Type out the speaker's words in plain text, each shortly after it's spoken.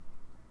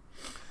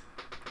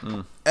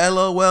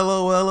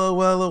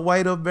LOL,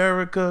 white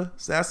America,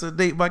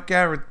 assassinate my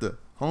character.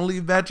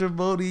 Only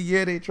matrimony,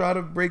 yeah, they try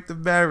to break the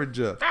marriage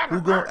up. Who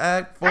gon'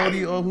 act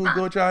funny or who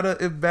gon' try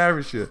to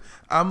embarrass you?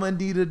 I'ma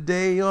need a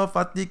day off,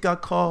 I think I'll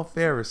call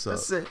Ferris up. I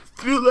said,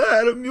 Fuller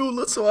had a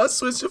mule, so I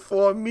switched it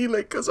for a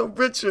Miele cause I'm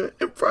richer.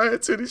 And prior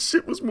to this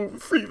shit was moving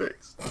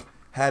freeways.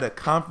 Had a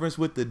conference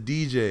with the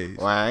DJs.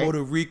 Right.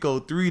 Puerto Rico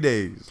 3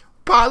 days.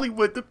 Probably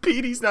with the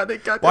PDs, now they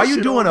got that Why you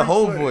shit doing on a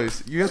whole replay.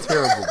 voice? You're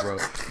terrible, bro.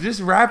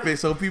 Just rap it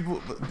so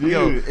people...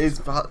 Dude,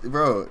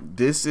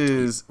 this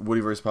is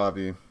Woody vs.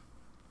 Poppy.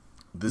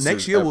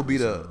 Next year will be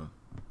the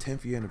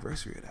 10th year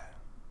anniversary of that.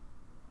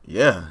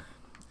 Yeah.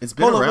 It's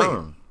been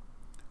around. Wait.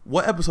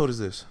 What episode is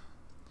this?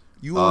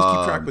 You always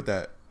keep track with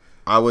that.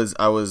 I was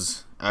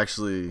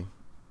actually...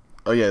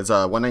 Oh, yeah, it's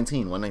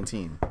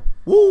 119.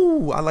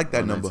 Woo! I like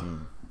that number.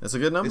 That's a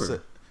good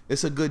number.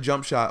 It's a good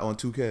jump shot on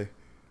 2K.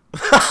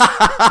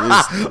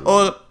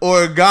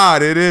 or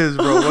God, it is,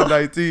 bro.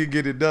 119,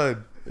 get it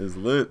done. It's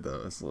lit,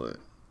 though. It's lit.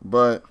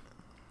 But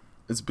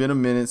it's been a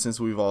minute since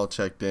we've all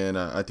checked in.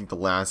 I think the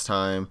last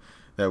time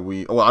that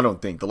we... Well, I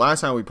don't think. The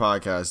last time we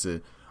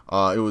podcasted,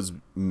 it was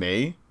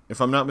May,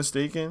 if I'm not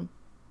mistaken.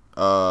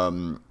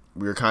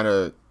 We were kind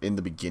of in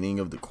the beginning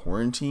of the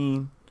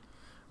quarantine.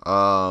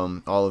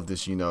 All of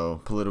this,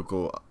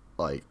 political,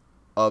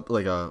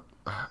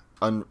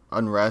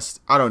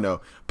 unrest. I don't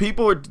know.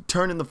 People are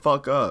turning the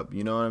fuck up.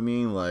 You know what I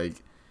mean?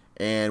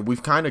 And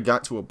we've kind of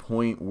got to a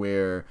point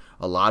where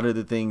a lot of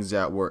the things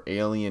that were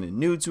alien and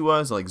new to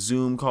us, like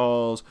Zoom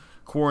calls,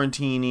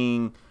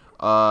 quarantining,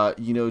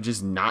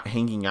 just not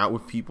hanging out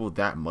with people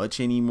that much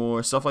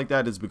anymore, stuff like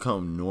that has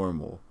become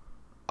normal.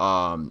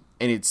 And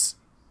it's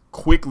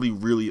quickly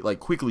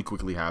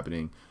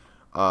happening.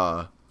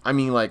 I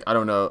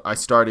don't know. I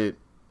started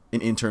an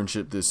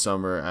internship this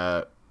summer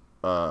at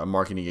a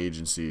marketing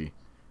agency,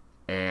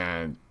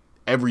 and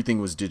everything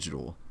was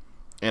digital.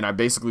 And I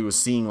basically was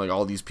seeing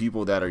all these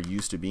people that are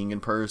used to being in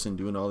person,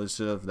 doing all this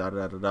stuff,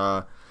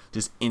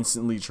 just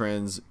instantly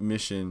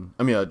transition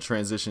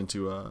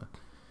to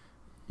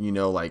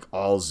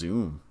all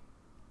Zoom.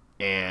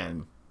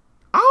 And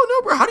I don't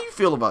know, bro. How do you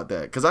feel about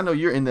that? Because I know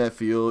you're in that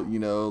field.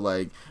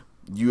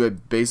 You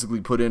had basically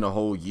put in a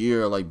whole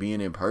year being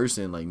in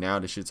person. Now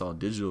the shit's all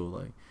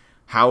digital.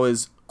 How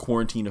has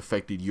quarantine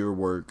affected your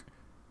work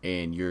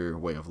and your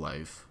way of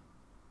life?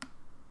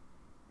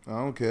 I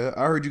don't care.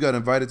 I heard you got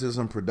invited to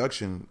some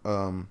production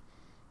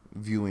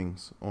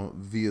viewings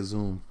via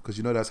Zoom, because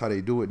that's how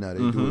they do it now.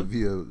 They do it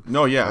via.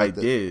 No, yeah, I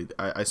did.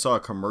 I saw a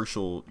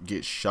commercial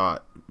get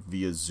shot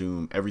via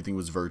Zoom. Everything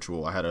was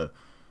virtual. I had a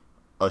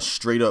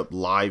straight up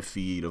live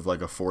feed of a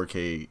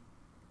 4K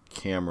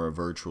camera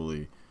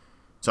virtually.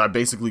 So I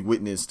basically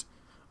witnessed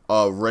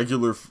a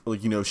regular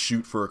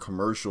shoot for a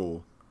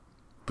commercial,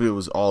 but it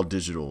was all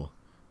digital,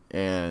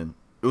 and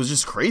it was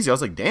just crazy. I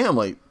was like, damn,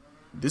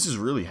 this is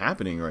really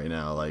happening right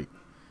now.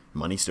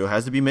 Money still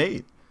has to be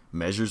made.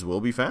 Measures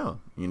will be found,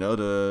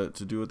 to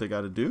do what they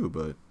got to do.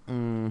 But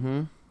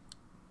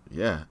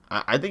yeah,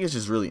 I think it's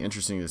just really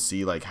interesting to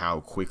see how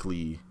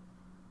quickly,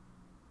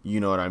 you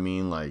know what I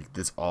mean?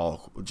 This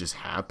all just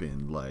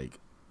happened. I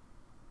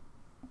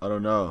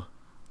don't know,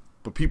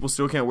 but people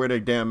still can't wear their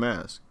damn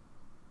mask.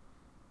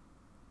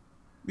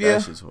 Yeah,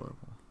 that's just horrible.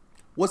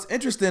 What's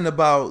interesting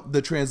about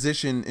the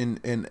transition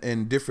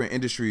in different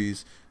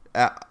industries,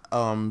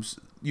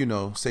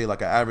 say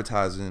like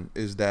advertising,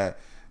 is that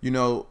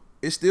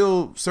it's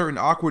still certain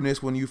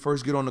awkwardness when you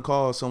first get on the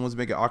call. Someone's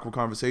making awkward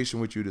conversation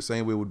with you the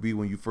same way it would be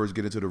when you first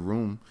get into the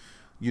room,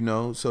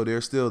 so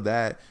there's still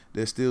that.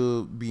 They're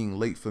still being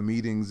late for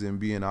meetings and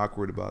being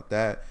awkward about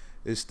that.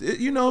 It's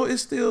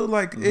still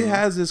it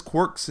has its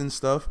quirks and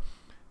stuff.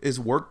 Is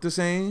work the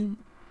same?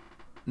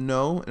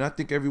 No, and I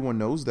think everyone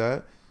knows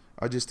that.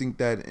 I just think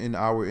that in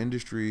our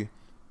industry,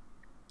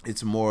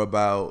 it's more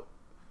about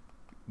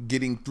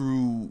getting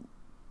through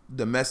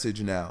the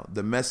message now.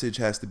 The message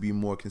has to be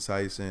more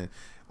concise, and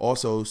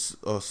also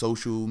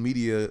social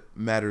media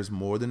matters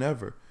more than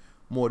ever.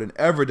 More than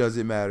ever does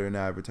it matter in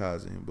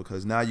advertising,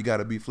 because now you got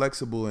to be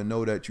flexible and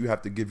know that you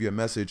have to give your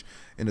message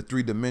in a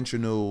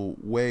 3-dimensional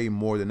way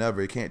more than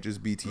ever. It can't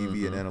just be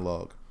TV and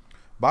analog.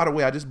 By the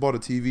way, I just bought a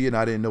TV and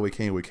I didn't know it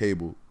came with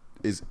cable.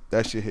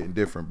 That shit hitting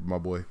different, my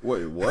boy.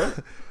 Wait, what?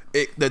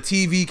 The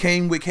TV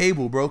came with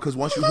cable, bro, because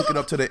once you hook it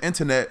up to the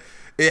internet,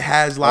 it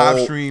has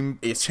live stream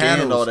it channels.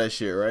 Scanned all that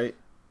shit, right?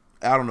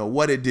 I don't know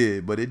what it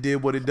did, but it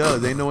did what it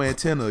does. Ain't no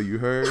antenna, you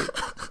heard?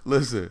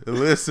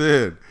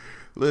 Listen.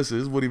 This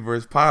is Woody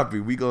vs. Poppy.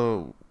 We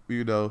go,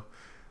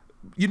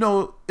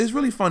 it's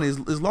really funny.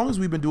 As long as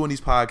we've been doing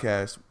these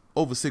podcasts,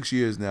 over 6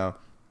 years now,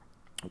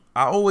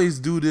 I always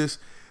do this.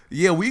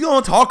 Yeah, we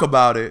gonna talk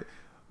about it,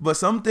 but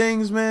some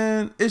things,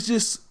 man, it's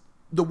just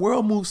the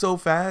world moves so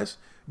fast.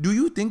 Do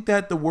you think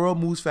that the world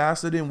moves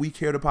faster than we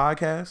care to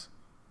podcast?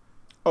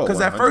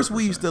 Because at first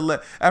we used to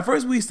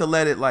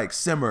let it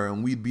simmer,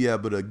 and we'd be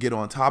able to get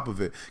on top of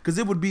it, because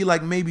it would be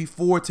maybe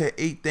 4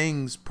 to 8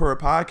 things per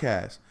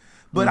podcast.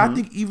 But I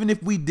think even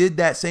if we did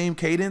that same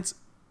cadence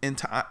and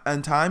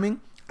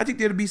timing, I think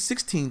there'd be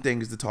 16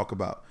 things to talk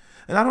about.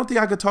 And I don't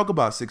think I could talk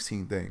about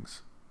 16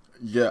 things.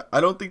 Yeah,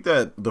 I don't think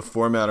that the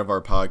format of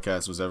our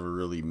podcast was ever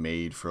really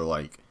made for,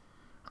 like,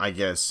 I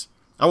guess,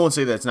 I won't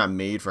say that it's not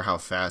made for how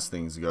fast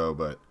things go,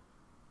 but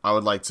I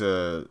would like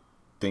to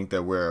think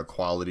that we're a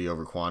quality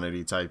over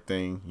quantity type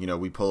thing. You know,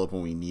 we pull up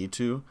when we need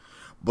to,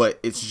 but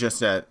it's just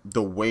that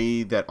the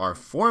way that our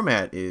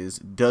format is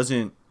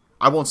doesn't,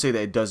 I won't say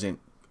that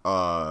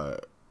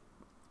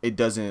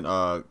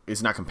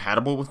it's not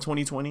compatible with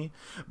 2020,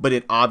 but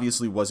it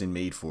obviously wasn't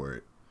made for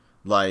it.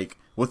 Like,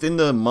 within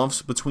the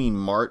months between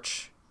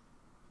March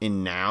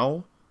and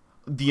now,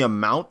 the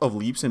amount of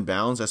leaps and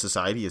bounds that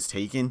society has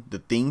taken, the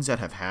things that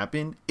have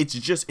happened, it's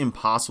just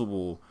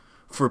impossible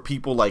for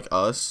people like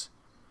us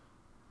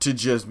to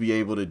just be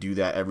able to do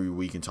that every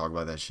week and talk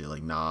about that shit.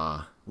 Like,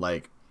 nah,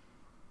 like,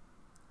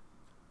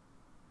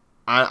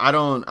 I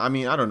don't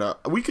know.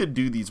 We could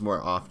do these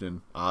more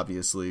often,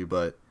 obviously,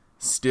 but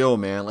still,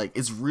 man, like,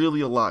 it's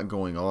really a lot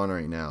going on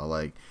right now.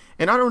 Like,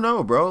 and I don't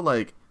know, bro,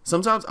 like,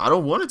 sometimes I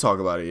don't want to talk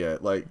about it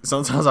yet. Like,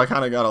 sometimes I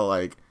kind of gotta,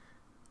 like,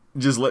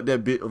 just let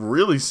that bit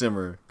really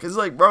simmer. Because,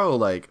 like, bro,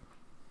 like,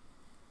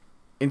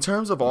 in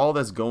terms of all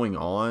that's going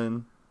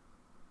on,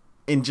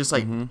 and just,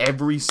 like,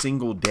 every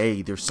single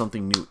day, there's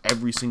something new.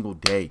 Every single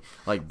day.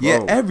 Like, bro.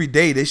 Yeah, every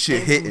day this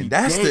shit hitting.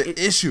 That's the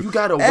issue. You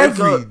gotta wake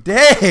every up.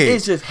 Day.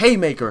 It's just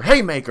haymaker,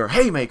 haymaker,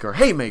 haymaker,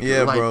 haymaker.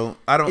 Yeah, like, bro.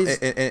 I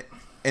don't...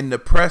 And the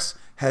press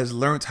has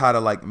learned how to,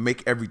 like,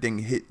 make everything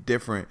hit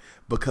different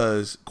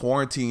because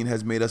quarantine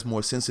has made us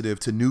more sensitive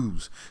to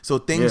news. So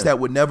things that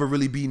would never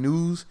really be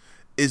news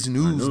is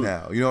news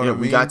now. You know what I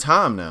mean? We got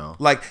time now.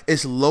 Like,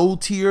 it's low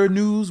tier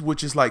news,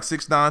 which is like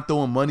 6ix9ine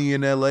throwing money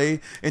in LA,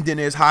 and then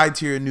there's high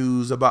tier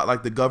news about,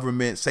 like, the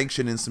government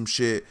sanctioning some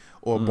shit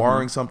or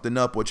barring something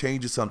up or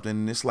changing something.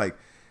 And it's like,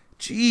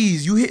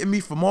 geez, you hitting me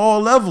from all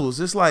levels.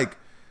 It's like,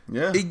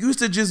 it used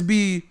to just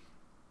be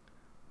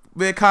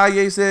where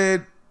Kanye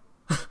said,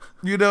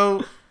 you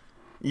know,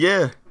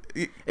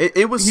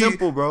 it was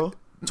simple, bro.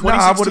 Nah,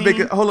 I want to make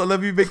it. Hold on, let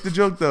me make the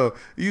joke though.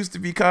 It used to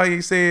be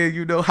Kanye saying,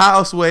 you know,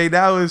 houseway.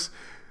 Now is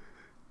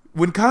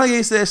when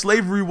Kanye said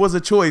slavery was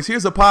a choice.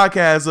 Here's a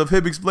podcast of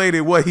him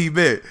explaining what he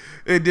meant,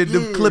 and then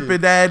the clip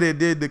in that, and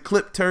then the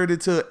clip turned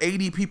into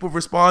 80 people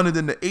responding,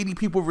 and the 80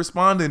 people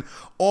responding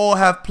all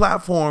have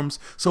platforms.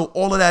 So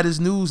all of that is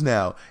news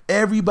now.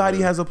 Everybody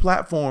has a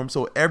platform,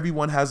 so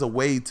everyone has a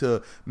way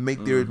to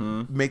make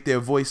their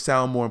voice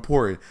sound more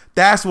important.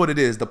 That's what it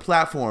is. The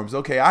platforms.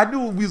 Okay, I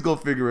knew we was gonna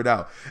figure it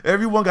out.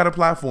 Everyone got a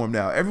platform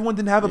now. Everyone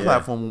didn't have a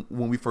platform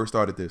when we first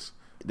started this.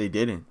 They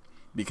didn't,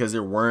 because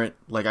there weren't,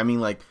 like, I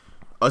mean, like,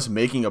 us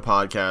making a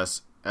podcast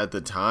at the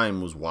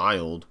time was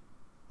wild.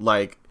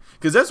 Like,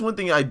 because that's one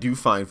thing I do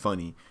find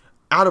funny.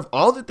 Out of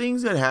all the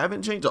things that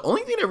haven't changed, the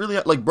only thing that really,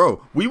 like,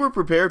 bro, we were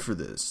prepared for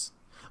this.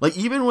 Like,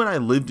 even when I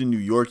lived in New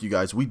York, you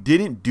guys, we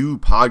didn't do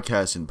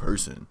podcasts in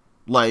person.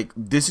 Like,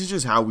 this is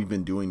just how we've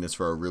been doing this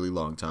for a really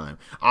long time.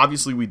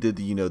 Obviously, we did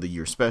the, you know, the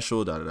year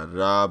special,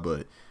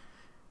 but,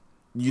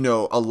 you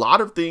know, a lot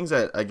of things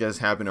that I guess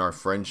happened in our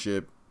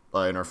friendship,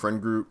 in our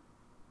friend group,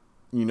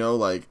 you know,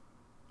 like,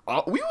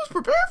 we was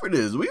prepared for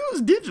this. We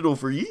was digital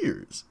for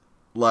years.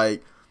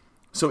 Like,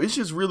 so it's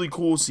just really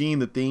cool seeing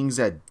the things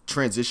that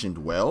transitioned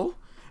well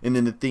and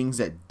then the things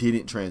that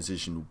didn't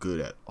transition good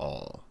at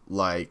all.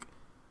 Like,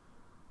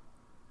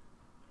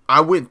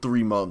 I went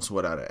 3 months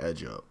without an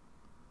edge up.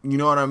 You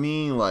know what I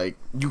mean? Like,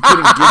 you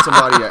couldn't get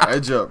somebody an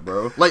edge up,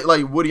 bro.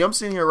 Like Woody, I'm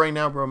sitting here right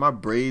now, bro. My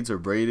braids are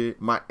braided.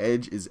 My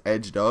edge is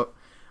edged up.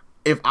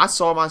 If I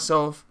saw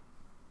myself,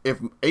 if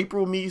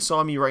April me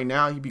saw me right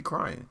now, he'd be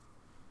crying.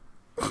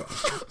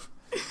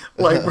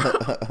 Like, bro,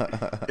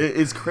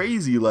 it's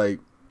crazy. Like,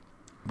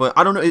 but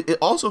I don't know. It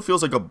also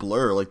feels like a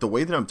blur. Like, the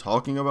way that I'm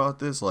talking about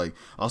this, like,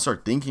 I'll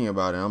start thinking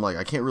about it. I'm like,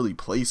 I can't really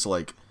place,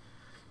 like,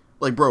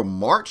 bro,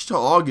 March to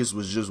August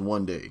was just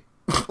one day.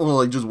 Or,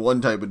 like, just one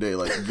type of day.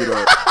 Like, get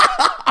up.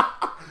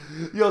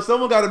 Yo,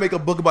 someone got to make a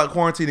book about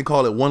quarantine and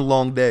call it One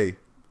Long Day.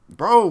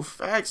 Bro,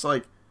 facts.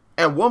 Like,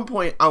 at one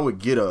point, I would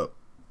get up,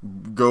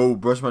 go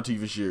brush my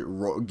teeth and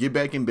shit, get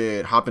back in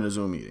bed, hop in a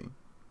Zoom meeting.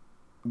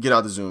 Get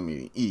out the Zoom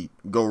meeting, eat,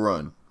 go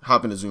run,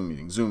 hop in a Zoom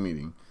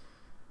meeting,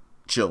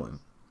 chilling.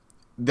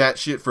 That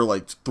shit for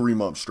like 3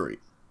 months straight.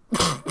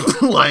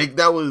 Like,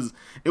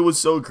 it was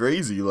so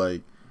crazy.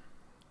 Like,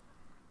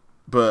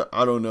 but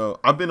I don't know.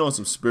 I've been on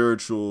some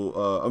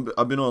spiritual,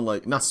 I've been on,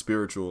 like, not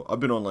spiritual, I've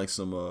been on, like,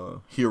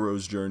 some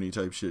hero's journey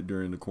type shit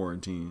during the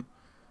quarantine.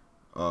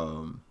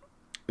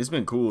 It's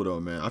been cool though,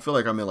 man. I feel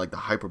like I'm in, like, the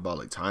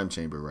hyperbolic time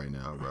chamber right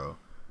now, bro.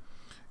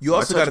 You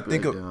also got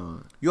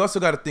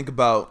to think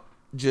about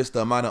just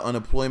the amount of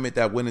unemployment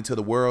that went into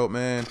the world,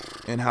 man,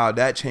 and how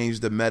that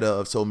changed the meta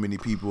of so many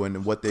people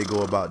and what they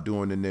go about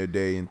doing in their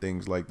day and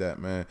things like that,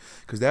 man.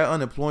 Because that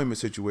unemployment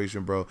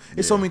situation, bro,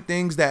 it's so many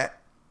things that,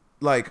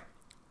 like,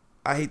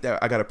 I hate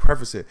that I gotta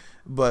preface it,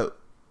 but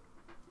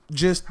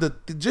just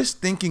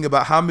thinking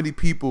about how many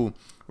people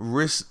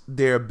risk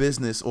their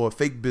business or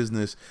fake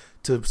business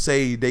to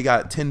say they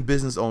got 10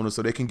 business owners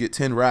so they can get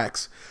 10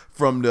 racks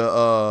from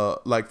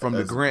the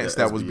the grants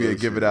that was being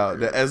given out,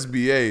 the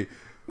SBA.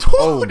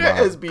 Oh that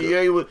my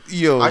SBA was.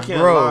 Yo, I can't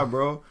bro. lie,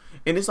 bro.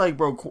 And it's like,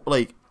 bro,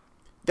 like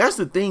that's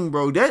the thing,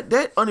 bro.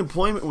 That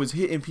unemployment was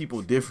hitting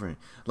people different.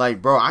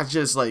 Like, bro, I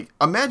just like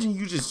imagine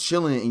you just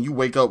chilling and you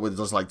wake up with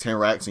just like 10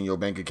 racks in your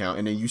bank account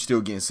and then you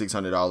still getting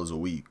 $600 a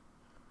week.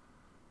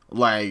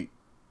 Like,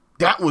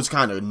 that was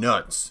kind of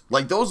nuts.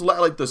 Like those,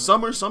 like the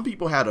summer, some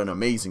people had an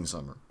amazing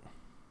summer,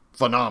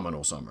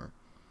 phenomenal summer.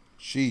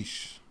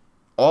 Sheesh.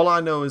 All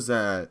I know is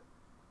that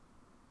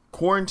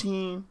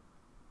quarantine,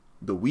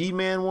 the Weed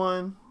Man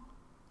won,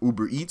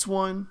 Uber Eats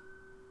won,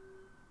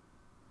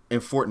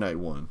 and Fortnite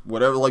won.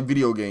 Whatever, like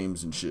video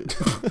games and shit.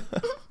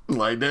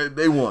 Like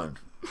they won.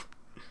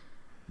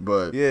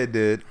 But Yeah, it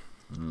did.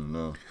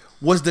 no.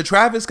 Was the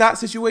Travis Scott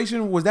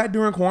situation, was that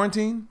during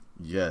quarantine?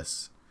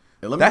 Yes.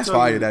 And let That's tell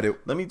fire you, that it-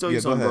 Let me tell you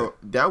Yeah, go something, bro.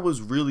 ahead. That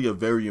was really a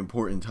very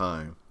important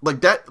time.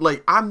 Like that.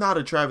 Like I'm not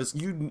a Travis.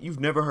 You've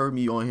never heard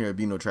me on here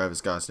be no Travis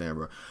Scott stan,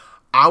 bro.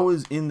 I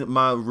was in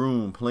my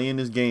room playing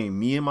this game.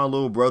 Me and my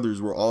little brothers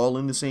were all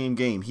in the same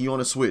game. He on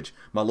a Switch,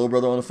 my little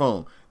brother on the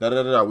phone.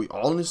 We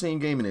all in the same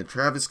game. And then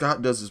Travis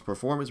Scott does his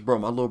performance, bro.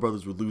 My little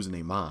brothers were losing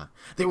their mind.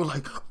 They were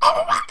like,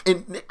 "Oh my!"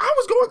 And I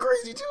was going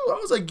crazy too. I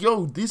was like,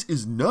 "Yo, this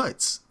is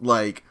nuts!"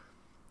 Like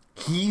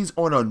he's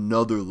on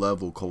another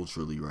level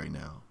culturally right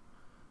now.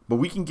 But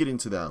we can get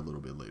into that a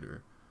little bit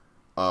later.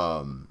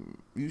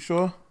 You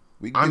sure?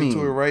 We can get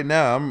into it right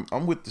now.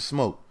 I'm with the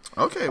smoke.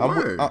 Okay, I'm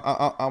word.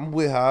 I'm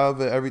with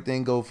however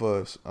everything go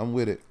for us. I'm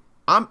with it.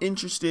 I'm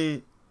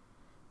interested.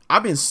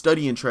 I've been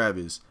studying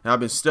Travis and I've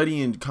been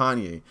studying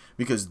Kanye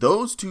because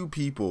those two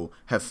people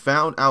have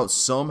found out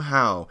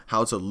somehow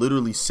how to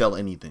literally sell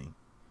anything.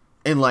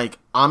 And like,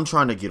 I'm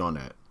trying to get on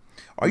that.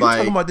 Are you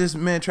talking about this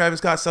man Travis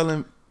Scott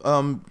selling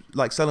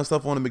selling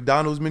stuff on the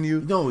McDonald's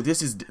menu? No,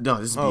 this is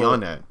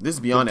beyond that. This is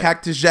beyond that.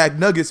 Cactus Jack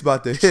Nuggets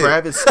about to hit.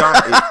 Travis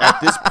Scott at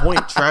this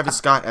point, Travis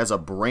Scott as a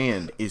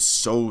brand is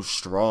so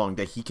strong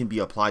that he can be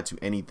applied to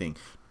anything.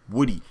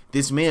 Woody,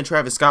 this man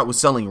Travis Scott was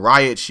selling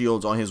riot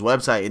shields on his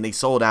website and they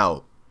sold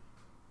out.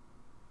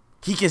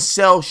 He can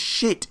sell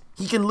shit.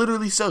 He can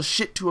literally sell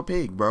shit to a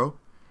pig, bro.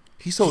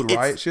 He sold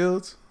riot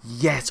shields?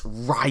 Yes,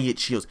 riot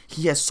shields.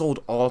 He has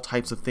sold all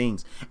types of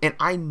things. And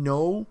I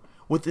know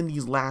within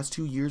these last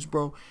 2 years,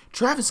 bro,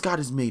 Travis Scott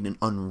has made an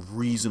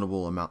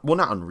unreasonable amount. Well,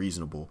 not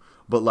unreasonable,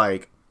 but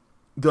like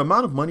the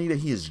amount of money that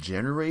he has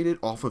generated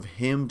off of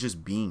him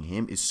just being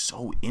him is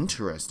so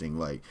interesting.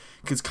 Like,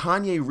 because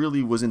Kanye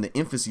really was in the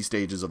infancy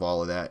stages of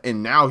all of that.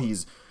 And now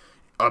he's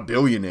a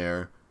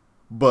billionaire.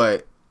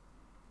 But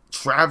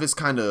Travis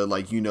kind of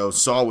like,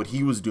 saw what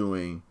he was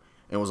doing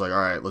and was like, all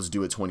right, let's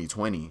do it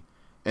 2020.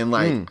 And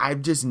like, I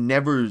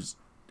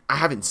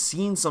haven't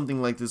seen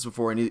something like this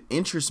before. And it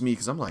interests me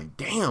because I'm like,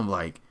 damn,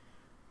 like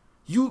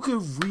you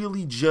could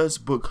really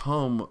just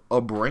become a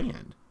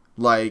brand.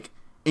 Like,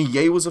 and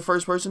Ye was the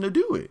first person to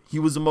do it. He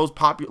was the most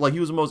popular, like he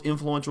was the most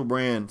influential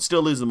brand,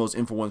 still is the most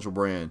influential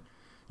brand.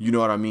 You know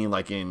what I mean?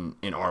 Like in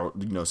our,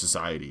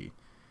 society.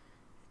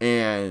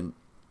 And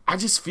I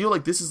just feel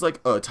like this is like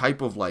a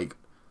type of like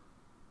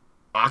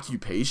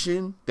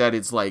occupation that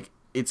it's like,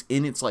 it's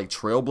in its like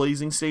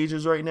trailblazing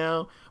stages right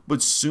now,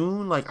 but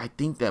soon, like I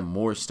think that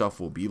more stuff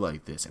will be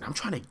like this, and I'm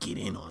trying to get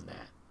in on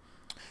that.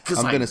 Cause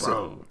I'm like, gonna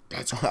bro,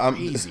 that's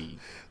crazy.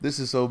 This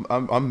is so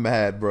I'm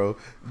mad, bro.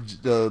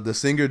 The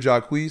singer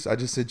Jacquees, I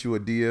just sent you a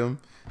DM.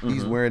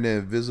 He's wearing the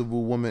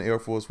Invisible Woman Air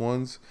Force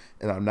Ones,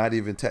 and I'm not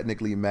even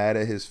technically mad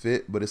at his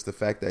fit, but it's the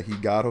fact that he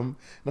got them.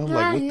 And I'm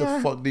like, what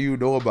the fuck do you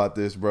know about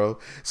this, bro?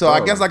 So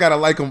I guess I gotta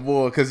like him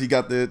more because he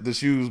got the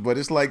shoes, but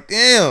it's like,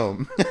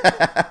 damn,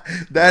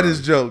 that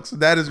is jokes.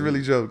 That is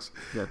really jokes.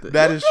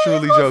 That is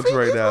truly jokes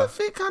right now.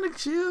 Fit kind of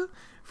chill.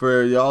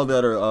 For y'all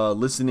that are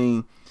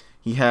listening,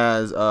 he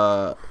has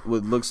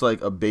what looks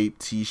like a Bape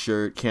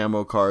t-shirt,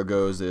 camo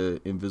cargos, the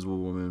Invisible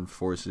Woman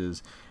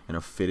forces, and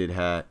a fitted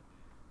hat.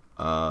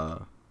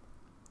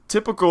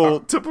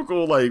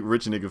 Typical like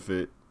rich nigga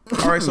fit.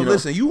 All right, so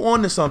listen, you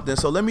on to something.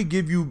 So let me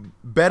give you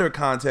better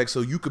context so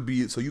you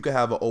could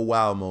have a oh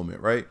wow moment,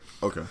 right?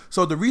 Okay.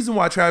 So the reason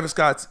why Travis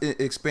Scott's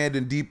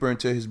expanding deeper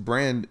into his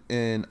brand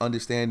and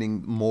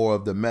understanding more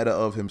of the meta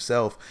of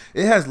himself,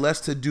 it has less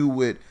to do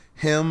with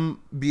him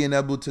being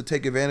able to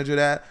take advantage of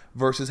that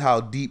versus how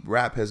deep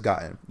rap has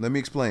gotten. Let me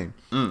explain.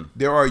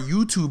 There are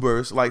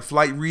YouTubers like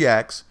Flight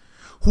Reacts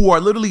who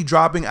are literally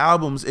dropping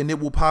albums and it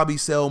will probably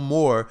sell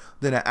more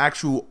than an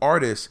actual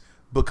artist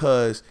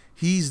because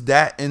he's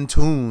that in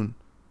tune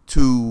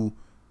to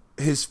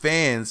his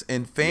fans,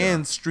 and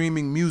fans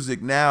streaming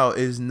music now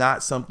is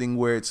not something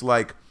where it's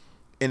like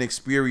an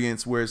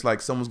experience where it's like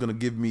someone's going to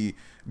give me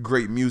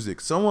great music.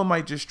 Someone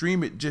might just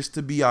stream it just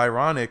to be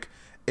ironic.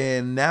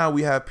 And now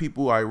we have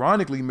people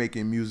ironically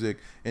making music,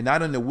 and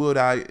not in the Weird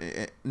Al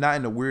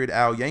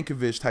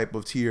Yankovic type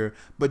of tier,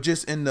 but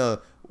just in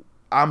the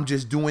I'm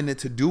just doing it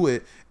to do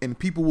it, and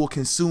people will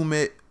consume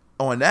it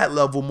on that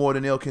level more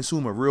than they'll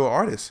consume a real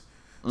artist.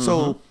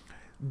 So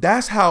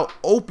that's how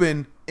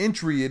open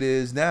entry it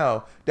is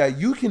now, that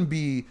you can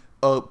be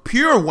a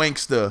pure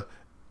wankster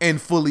and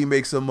fully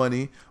make some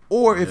money,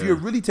 or if you're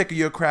really taking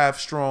your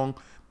craft strong,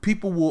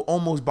 people will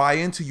almost buy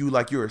into you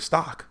like you're a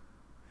stock.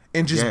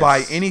 and just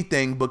buy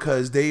anything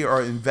because they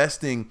are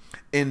investing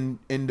in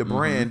the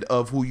brand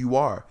of who you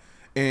are.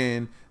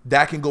 And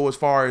that can go as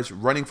far as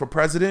running for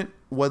president,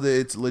 whether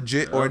it's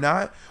legit or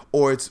not,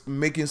 or it's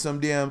making some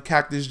damn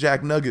Cactus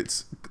Jack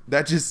nuggets.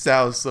 That just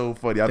sounds so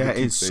funny. That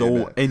is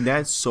so, and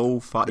that's so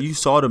fun. You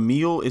saw the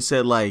meal? It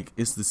said like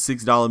it's the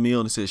 $6 meal,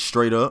 and it says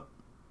straight up.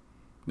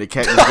 The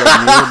Cactus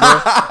Jack meal,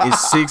 bro.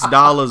 It's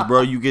 $6,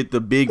 bro. You get the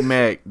Big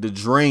Mac, the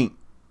drink,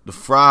 the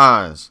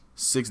fries,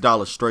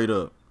 $6 straight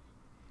up.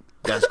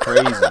 That's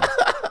crazy.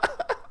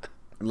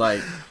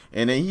 Like,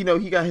 and then he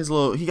got his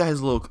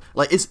little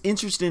like, it's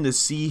interesting to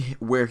see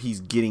where he's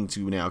getting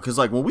to now, because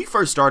like when we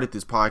first started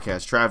this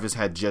podcast, Travis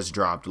had just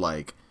dropped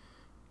like,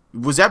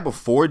 was that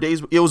before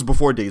Days? It was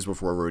before Days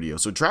Before Rodeo.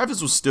 So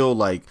Travis was still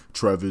like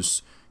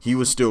Travis. He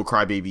was still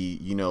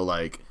Crybaby,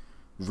 like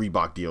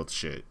Reebok deal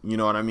shit. You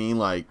know what I mean?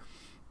 Like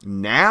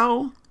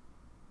now,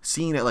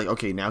 seeing that like,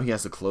 okay, now he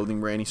has the clothing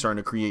brand he's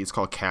starting to create. It's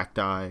called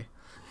Cacti.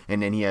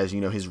 And then he has,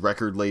 his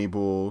record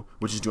label,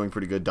 which is doing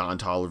pretty good. Don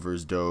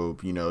Tolliver's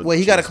dope, Wait,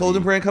 he got a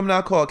clothing brand coming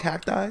out called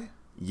Cacti?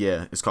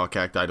 Yeah, it's called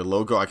Cacti. The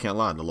logo, I can't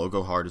lie, the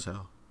logo hard as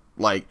hell.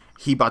 Like,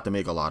 he about to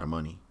make a lot of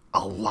money.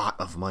 A lot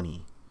of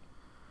money.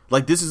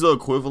 Like, this is the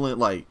equivalent,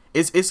 like,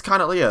 it's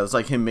kind of, it's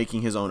like him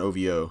making his own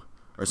OVO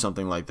or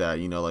something like that,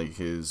 like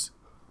his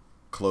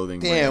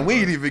clothing brand. Damn, we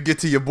didn't even get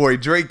to your boy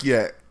Drake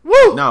yet.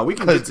 Woo! Nah, we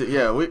can get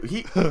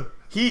to,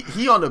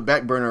 He on the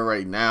back burner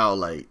right now,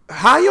 like.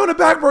 How you on the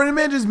back burner?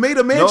 Man just made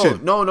a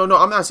mansion. No.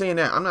 I'm not saying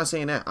that.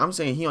 I'm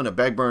saying he on the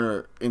back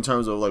burner in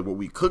terms of like what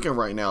we cooking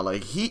right now.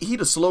 Like he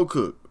the slow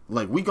cook.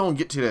 Like we gonna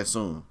get to that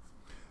soon.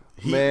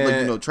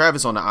 Man, like,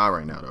 Travis on the eye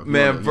right now though.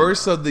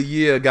 Verse of the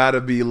year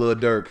gotta be Lil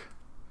Durk.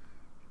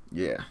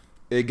 Yeah,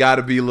 it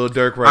gotta be Lil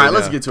Durk right now. All right,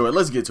 let's get to it.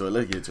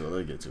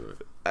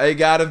 It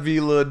gotta be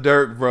Lil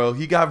Durk, bro.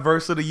 He got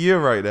verse of the year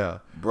right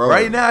now. Bro.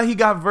 Right now, he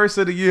got verse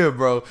of the year,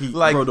 bro.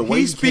 The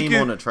way he came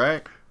on the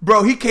track.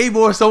 Bro, he came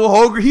on so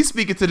hungry. He's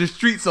speaking to the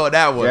streets on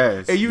that one.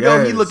 Yes, and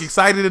know he look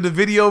excited in the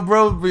video,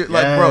 bro.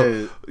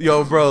 Like,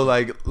 bro,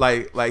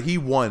 like he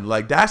won.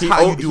 Like, that's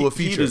how you do a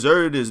feature. He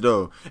deserved this,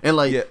 though. And,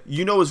 like,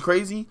 you know what's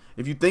crazy?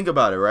 If you think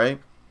about it, right?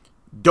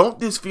 Don't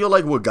this feel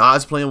like what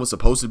God's plan was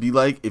supposed to be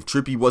like if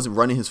Trippie wasn't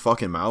running his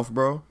fucking mouth,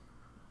 bro?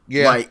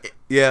 Yeah. Like,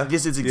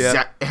 this is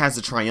exact. It has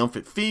a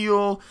triumphant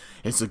feel.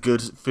 It's a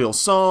good feel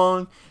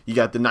song. You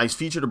got the nice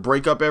feature to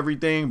break up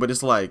everything, but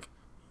it's like,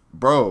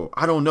 bro,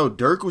 I don't know.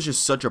 Durk was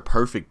just such a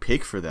perfect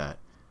pick for that.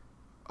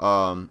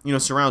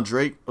 Surround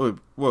Drake.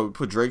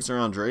 Put Drake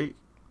surround Drake.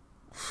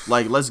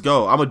 Like, let's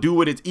go. I'm gonna do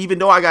what it. Even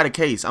though I got a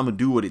case, I'm gonna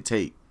do what it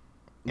takes.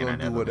 And I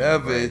do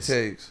whatever it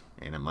takes.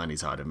 And the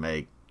money's hard to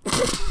make.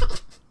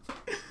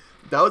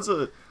 That was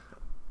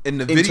and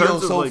the video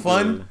so like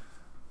fun.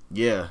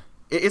 Yeah.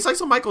 It's like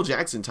some Michael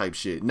Jackson type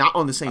shit. Not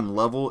on the same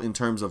level in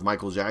terms of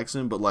Michael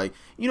Jackson, but like,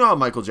 you know how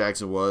Michael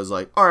Jackson was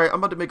like, all right, I'm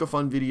about to make a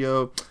fun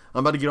video. I'm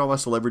about to get all my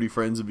celebrity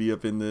friends to be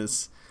up in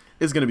this.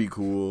 It's going to be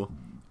cool.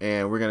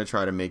 And we're going to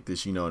try to make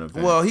this, an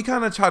event. Well, he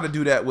kind of tried to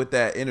do that with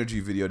that Energy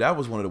video. That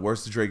was one of the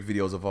worst Drake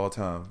videos of all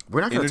time.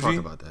 We're not going to talk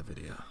about that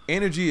video.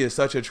 Energy is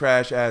such a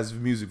trash-ass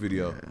music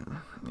video.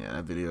 Yeah,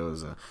 that video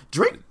is...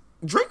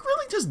 Drake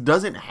really just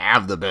doesn't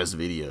have the best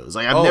videos.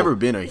 Like, I've never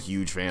been a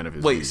huge fan of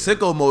his videos.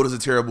 Sicko Mode is a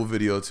terrible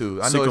video,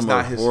 too. I know it's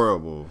not his...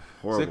 Horrible.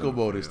 Sicko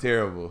Mode is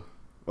terrible.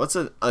 What's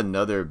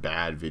another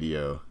bad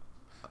video?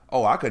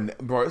 Oh,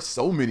 Bro, it's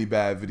so many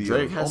bad videos.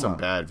 Drake has some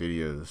bad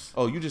videos.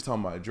 Oh, you just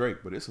talking about Drake,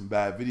 but there's some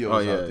bad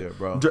videos out there,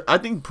 bro. I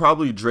think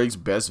probably Drake's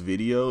best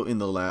video in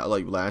the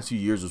last few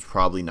years was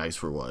probably Nice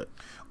for What.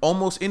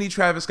 Almost any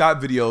Travis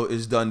Scott video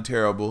is done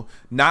terrible,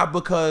 not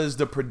because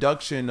the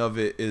production of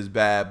it is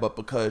bad, but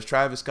because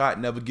Travis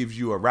Scott never gives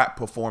you a rap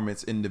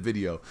performance in the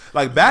video.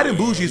 Like, Bad and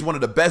Bougie is one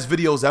of the best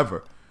videos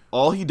ever.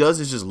 All he does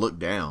is just look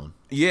down.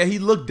 Yeah, he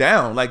looked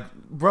down. Like,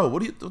 bro,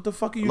 what the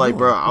fuck are you doing? Like,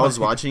 bro, I was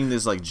watching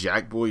this like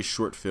Jack Boy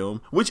short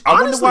film, which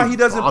I wonder why he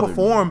doesn't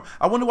perform.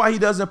 I wonder why he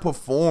doesn't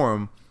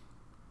perform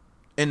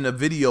in the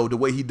video the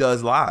way he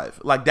does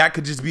live. Like, that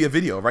could just be a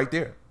video right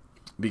there.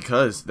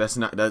 Because that's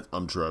not that.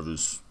 I'm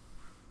Travis.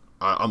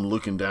 I'm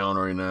looking down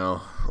right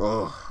now.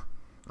 Oh,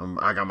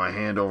 I got my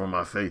hand over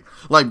my face.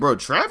 Like, bro,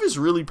 Travis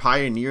really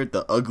pioneered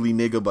the ugly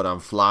nigga, but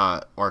I'm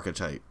fly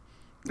archetype.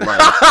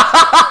 Like,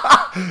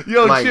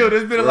 yo, chill.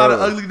 There's been a lot of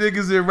ugly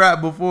niggas in rap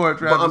before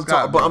Travis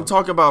Scott. But I'm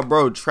talking about,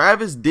 bro,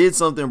 Travis did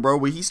something, bro,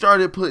 where he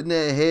started putting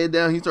that head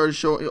down. He started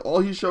showing,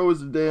 all he showed is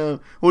the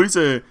damn, what he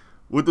said,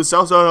 with the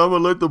south side, I'm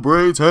going to let the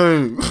braids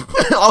hang.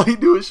 All he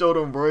do is show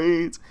them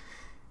braids.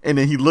 And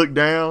then he looked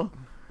down,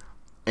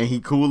 and he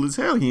cool as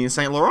hell. He in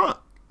Saint Laurent.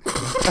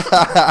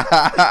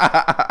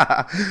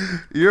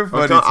 You're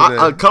funny today.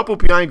 A couple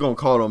people, I ain't gonna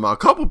call them out. A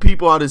couple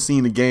people I done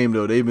seen the game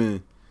though. They've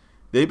been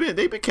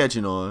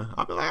catching on.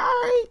 I've been like, all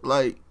right,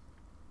 like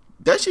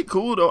that shit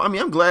cool though. I mean,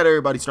 I'm glad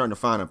everybody's starting to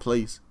find a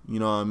place. You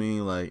know what I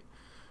mean? Like,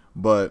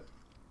 but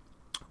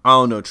I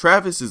don't know.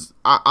 Travis is.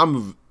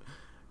 I'm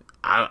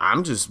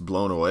just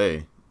blown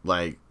away.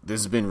 Like,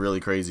 this has been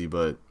really crazy,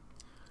 but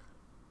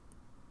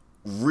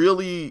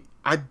really,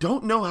 I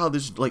don't know how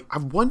this. Like, I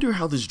wonder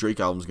how this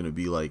Drake album is gonna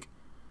be like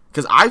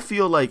Because I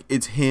feel like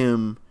it's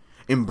him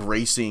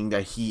embracing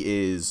that he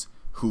is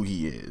who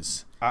he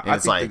is. I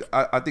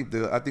think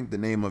the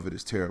name of it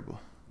is terrible.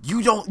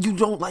 You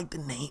don't like the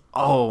name?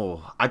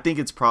 Oh, I think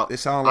it's probably it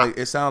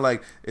sound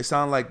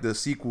like the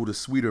sequel to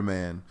Sweeter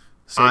Man,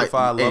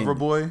 Certified Lover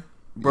Boy.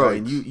 Bro,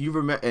 and you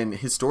remember, and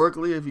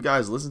historically, if you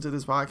guys listen to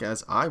this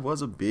podcast, I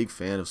was a big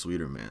fan of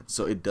Sweeter Man,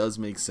 so it does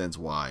make sense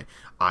why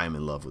I am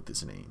in love with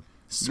this name.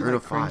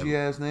 Certified cringy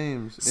ass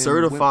names.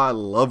 Certified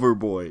Lover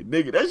Boy,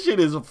 nigga, that shit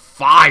is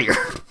fire.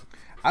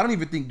 I don't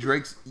even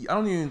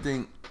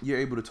think you're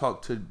able to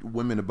talk to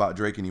women about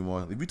Drake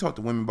anymore. If you talk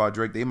to women about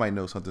Drake, they might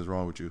know something's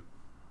wrong with you.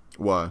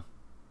 Why?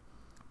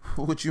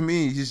 What you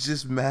mean? He's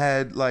just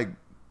mad, like,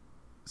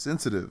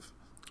 sensitive.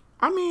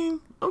 I mean,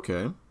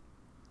 okay.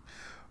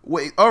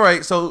 Wait, all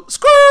right, so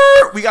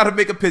skirt, we got to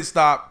make a pit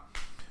stop.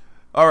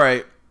 All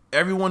right,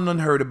 everyone done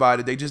heard about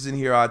it. They just didn't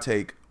hear our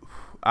take.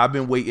 I've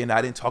been waiting.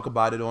 I didn't talk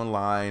about it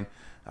online.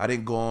 I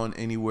didn't go on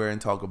anywhere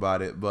and talk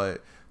about it.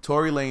 But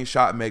Tory Lanez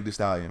shot Meg Thee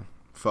Stallion.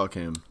 Fuck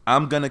him.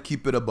 I'm going to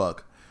keep it a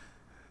buck.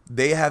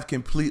 They have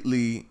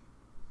completely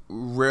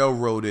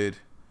railroaded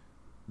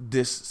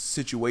this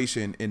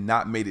situation and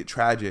not made it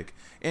tragic.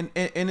 And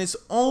it's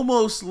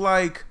almost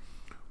like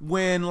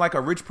when like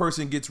a rich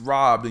person gets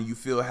robbed and you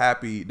feel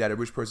happy that a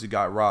rich person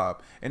got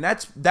robbed. And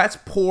that's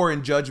poor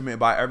in judgment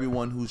by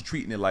everyone who's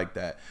treating it like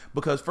that.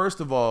 Because first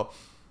of all,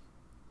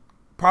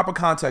 proper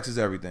context is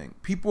everything.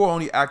 People are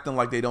only acting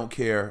like they don't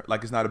care,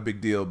 like it's not a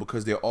big deal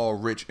because they're all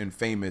rich and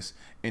famous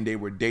and they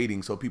were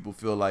dating. So people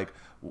feel like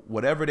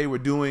whatever they were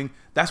doing,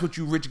 that's what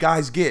you rich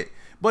guys get.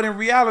 But in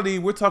reality,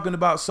 we're talking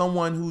about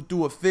someone who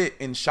threw a fit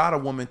and shot a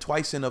woman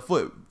twice in the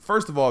foot.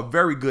 First of all,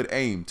 very good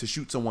aim to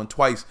shoot someone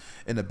twice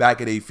in the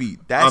back of their feet.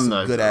 That's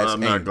a good ass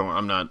aim.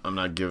 I'm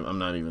not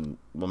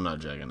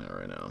jacking that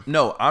right now.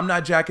 No, I'm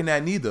not jacking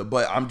that neither.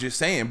 But I'm just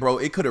saying, bro,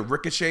 it could have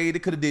ricocheted, it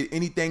could have did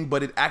anything,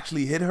 but it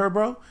actually hit her,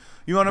 bro.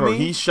 You know what I mean?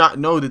 He shot.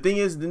 No, the thing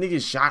is, the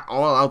nigga shot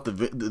all out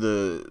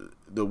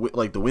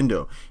the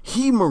window.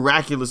 He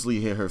miraculously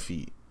hit her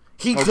feet.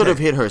 He could have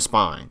hit her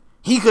spine.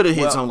 He could have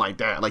hit something like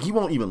that. Like, he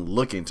won't even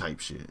looking type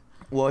shit.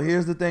 Well,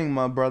 here's the thing,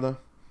 my brother.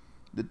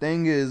 The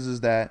thing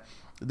is that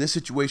this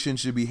situation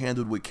should be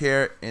handled with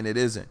care, and it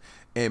isn't.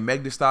 And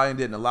Meg Thee Stallion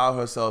didn't allow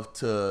herself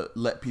to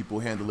let people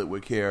handle it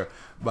with care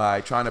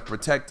by trying to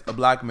protect a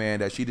black man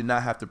that she did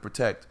not have to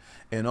protect,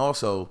 and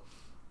also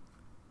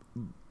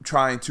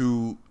trying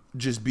to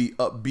just be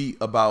upbeat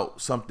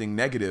about something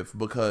negative,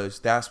 because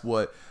that's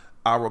what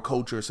our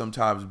culture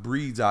sometimes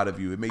breeds out of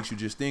you. It makes you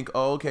just think,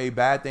 oh, okay,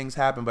 bad things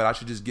happen, but I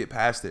should just get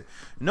past it.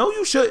 No,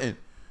 you shouldn't.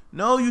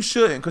 No, you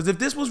shouldn't. Because if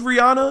this was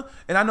Rihanna,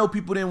 and I know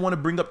people didn't want to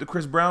bring up the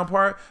Chris Brown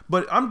part,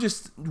 but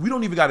we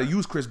don't even got to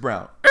use Chris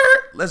Brown.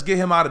 Let's get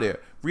him out of there.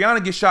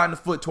 Rihanna gets shot in the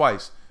foot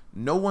twice.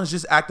 No one's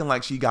just acting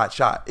like she got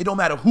shot. It don't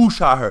matter who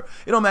shot her.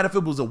 It don't matter if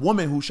it was a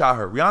woman who shot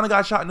her. Rihanna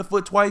got shot in the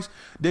foot twice.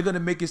 They're going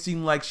to make it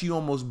seem like she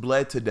almost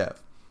bled to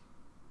death.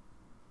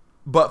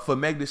 But for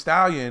Meg Thee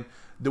Stallion,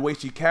 the way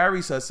she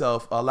carries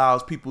herself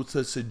allows people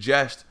to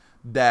suggest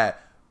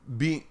that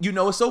being,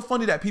 it's so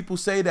funny that people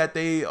say that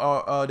they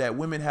are that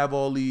women have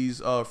all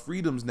these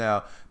freedoms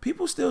now.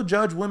 People still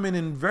judge women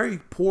in very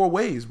poor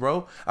ways,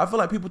 bro. I feel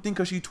like people think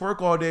because she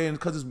twerk all day and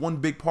because it's one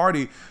big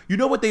party, you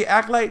know what they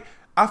act like?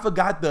 I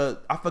forgot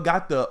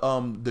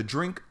the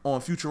drink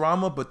on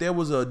Futurama, but there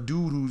was a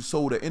dude who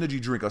sold an energy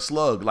drink, a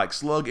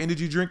slug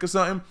energy drink or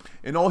something,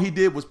 and all he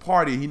did was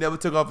party. He never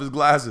took off his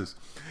glasses.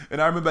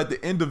 And I remember at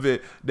the end of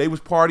it, they was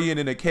partying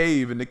in a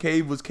cave, and the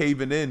cave was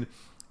caving in,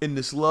 and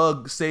the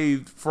slug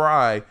saved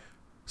Fry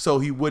so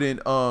he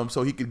wouldn't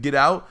so he could get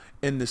out,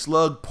 and the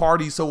slug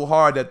partied so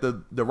hard that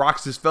the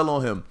rocks just fell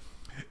on him.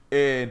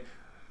 And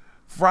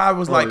Fry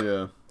was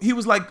he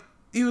was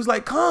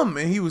like, come,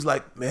 and he was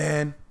like,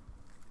 man,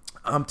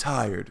 I'm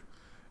tired.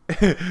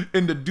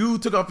 And the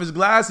dude took off his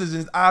glasses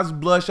and his eyes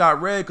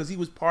bloodshot red because he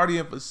was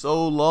partying for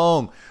so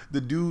long. The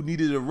dude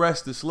needed to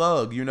rest the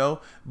slug,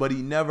 but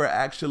he never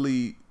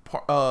actually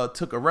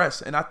took a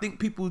rest. And I think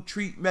people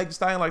treat Meg Thee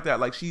Stallion like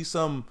that, like she's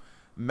some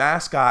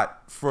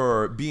mascot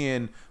for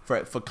being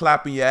for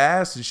clapping your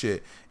ass and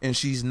shit, and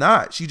she's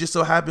not. She just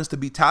so happens to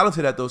be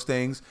talented at those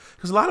things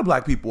because a lot of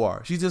black people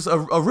are. She's just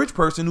a rich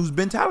person who's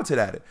been talented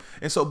at it,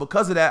 and so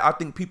because of that, I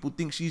think people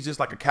think she's just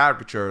like a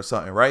caricature or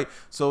something, right?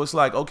 So it's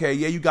like, okay,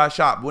 yeah, you got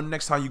shot, but when the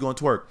next time you gonna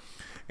twerk?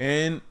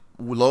 And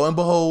lo and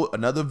behold,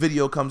 another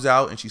video comes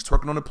out and she's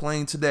twerking on a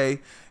plane today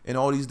and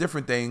all these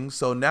different things.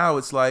 So now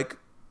it's like,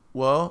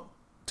 well,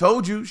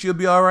 told you she'll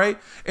be all right.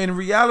 In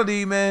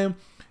reality, man,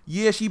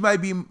 yeah, she might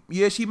be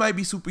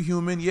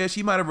superhuman. Yeah,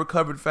 she might have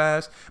recovered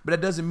fast, but that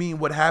doesn't mean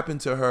what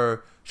happened to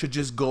her should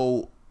just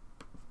go,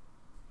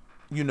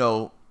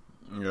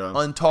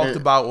 untalked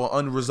about or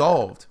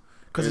unresolved,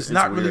 because it's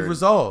not really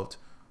resolved.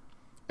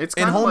 And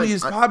homie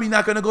is probably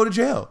not gonna go to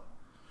jail.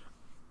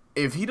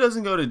 If he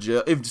doesn't go to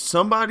jail, if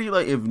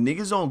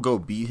niggas don't go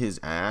beat his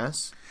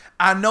ass,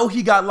 I know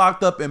he got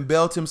locked up and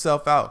bailed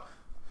himself out.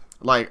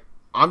 Like,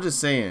 I'm just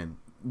saying,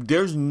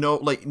 there's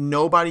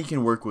nobody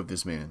can work with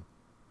this man.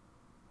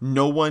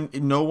 No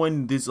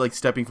one that's like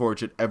stepping forward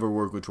should ever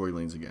work with Tory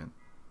Lanez again.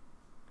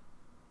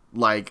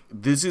 Like,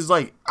 this is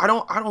like, I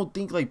don't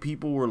think like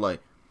people were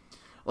like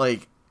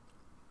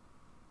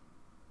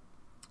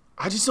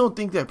I just don't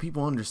think that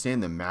people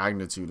understand the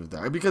magnitude of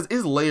that, because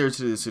it's layers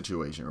to this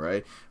situation,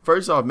 right?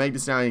 First off, Meg Thee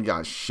Stallion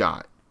got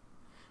shot.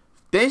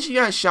 Then she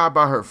got shot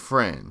by her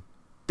friend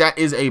that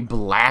is a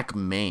black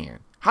man.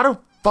 How the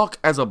fuck,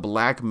 as a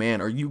black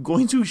man, are you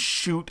going to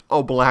shoot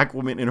a black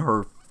woman in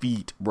her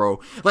feet, bro?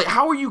 Like,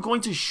 how are you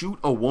going to shoot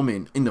a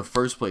woman in the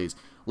first place?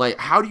 Like,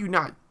 how do you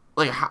not,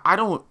 like, I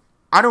don't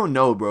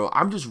know, bro.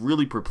 I'm just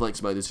really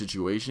perplexed by this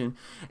situation.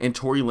 And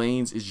Tory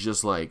Lanez is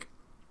just like,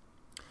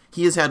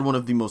 he has had one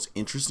of the most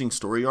interesting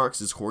story arcs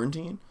this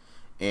quarantine,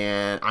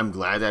 and I'm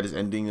glad that is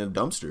ending in a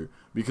dumpster,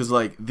 because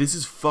like, this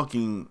is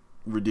fucking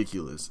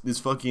ridiculous. This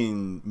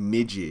fucking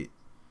midget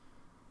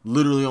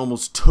literally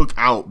almost took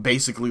out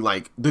basically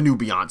like the new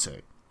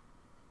Beyonce,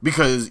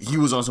 because he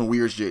was on some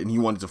weird shit and he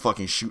wanted to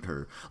fucking shoot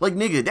her. Like,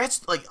 nigga,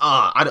 that's like,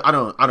 I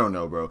don't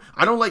know, bro.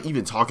 I don't like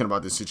even talking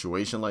about this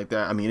situation like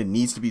that. I mean, it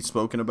needs to be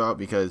spoken about,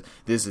 because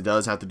this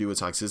does have to do with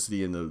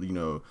toxicity in the, you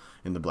know,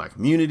 in the black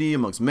community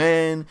amongst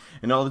men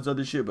and all this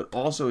other shit. But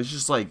also, it's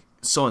just like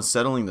so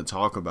unsettling to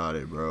talk about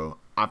it, bro.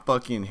 I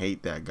fucking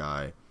hate that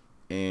guy.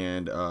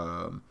 And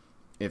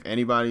if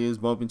anybody is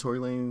bumping Tory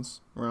Lanez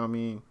around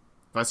me,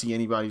 if I see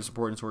anybody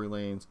supporting Tory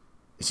Lanez,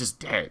 it's just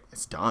dead.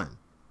 It's done.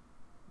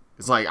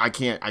 It's like, I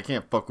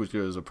can't fuck with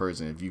you as a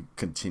person if you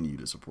continue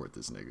to support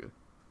this nigga.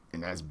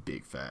 And that's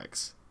big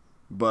facts.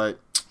 But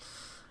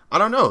I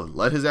don't know.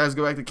 Let his ass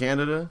go back to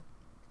Canada.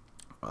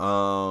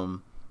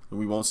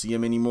 We won't see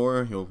him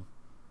anymore. He'll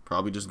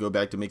probably just go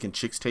back to making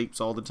chicks tapes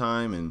all the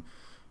time and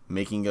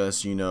making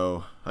us, you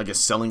know, I guess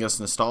selling us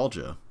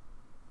nostalgia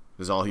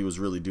is all he was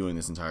really doing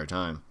this entire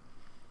time.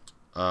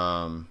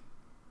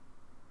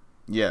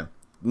 Yeah.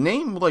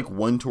 Name like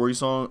one Tory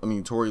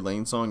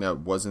Lanez song that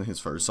wasn't his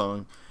first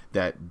song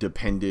that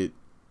didn't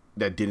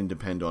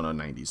depend on a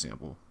 90s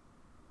sample.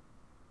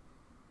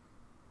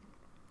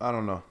 I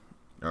don't know.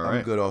 All right.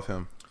 I'm good off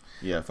him.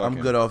 Yeah, I'm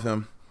good off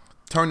him.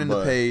 Turning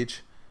the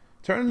page.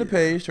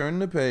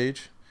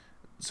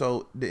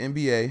 So the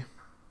NBA,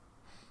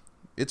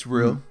 it's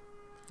real.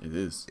 It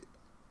is.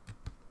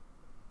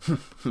 The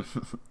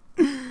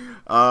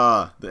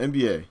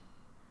NBA.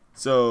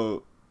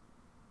 So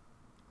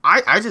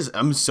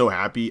I'm so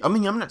happy. I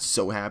mean, I'm not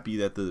so happy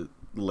that the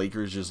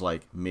Lakers just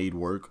like made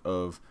work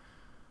of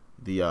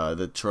the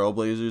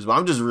Trailblazers, but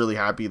I'm just really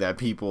happy that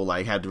people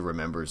like had to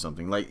remember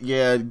something. Like,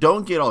 yeah,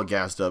 don't get all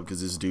gassed up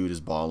because this dude is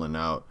balling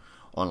out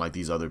on like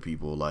these other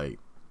people. Like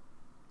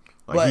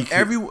but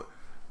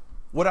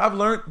what I've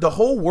learned, the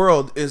whole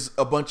world is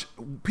a bunch.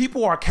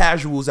 People are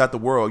casuals at the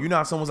world. You know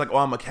how someone's like, oh,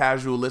 I'm a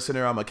casual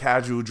listener, I'm a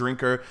casual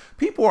drinker.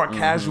 People are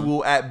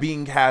casual at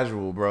being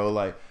casual, bro.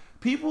 Like,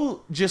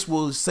 people just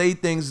will say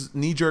things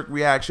knee-jerk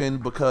reaction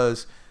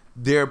because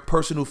their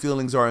personal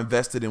feelings are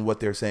invested in what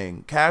they're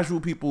saying. Casual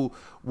people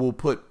will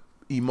put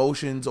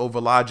emotions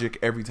over logic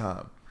every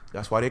time.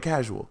 That's why they're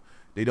casual.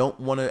 They don't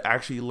want to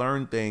actually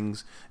learn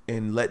things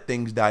and let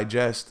things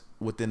digest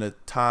within a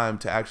time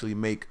to actually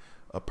make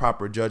a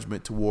proper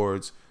judgment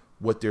towards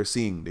what they're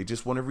seeing. They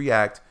just want to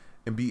react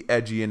and be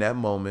edgy in that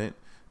moment,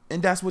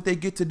 and that's what they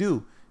get to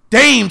do.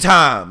 Dame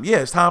time! Yeah,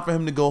 it's time for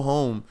him to go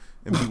home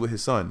and be with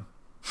his son.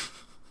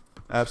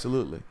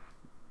 Absolutely.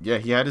 Yeah,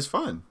 he had his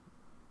fun.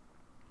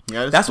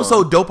 That's what's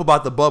so dope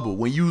about the bubble.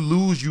 When you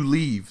lose, you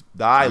leave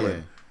the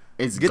island.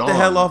 Yeah. It's Get gone. the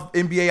hell off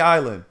NBA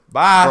Island.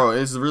 Bye. Bro,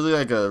 it's really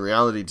like a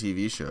reality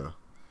TV show.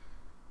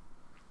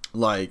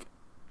 Like,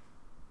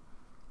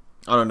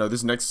 I don't know.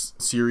 This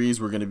next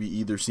series, we're going to be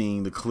either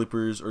seeing the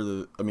Clippers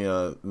or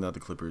not the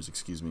Clippers,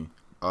 excuse me.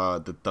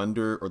 The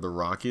Thunder or the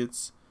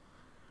Rockets.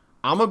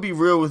 I'm going to be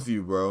real with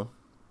you, bro.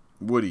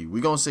 Woody,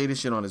 we going to say this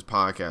shit on this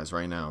podcast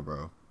right now,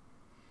 bro.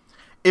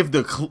 If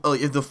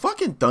the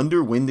fucking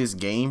Thunder win this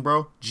game,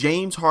 bro,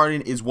 James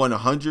Harden is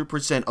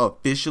 100%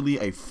 officially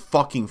a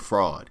fucking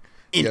fraud.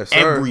 In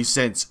every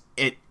sense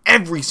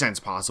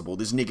possible.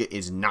 This nigga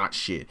is not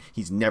shit.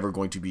 He's never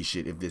going to be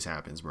shit if this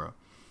happens, bro.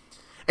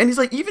 And he's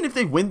like, even if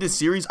they win this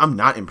series, I'm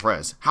not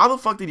impressed. How the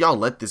fuck did y'all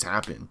let this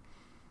happen?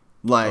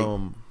 Like,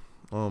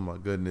 oh my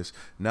goodness.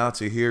 Now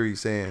Tahiri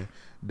saying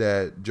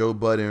that Joe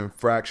Budden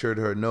fractured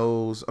her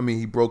nose. I mean,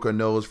 he broke her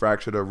nose,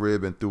 fractured her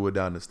rib, and threw her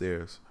down the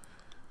stairs.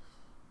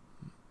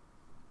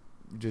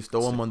 Just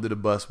throw him under the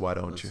bus, why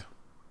don't you?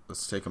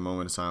 Let's take a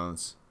moment of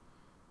silence.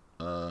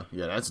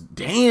 Yeah, that's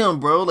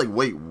damn, bro. Like,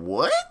 wait,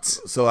 what?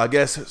 So I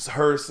guess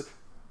her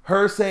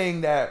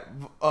saying that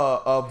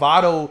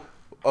Votto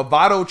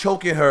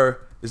choking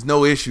her is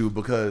no issue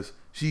because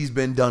she's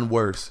been done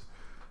worse.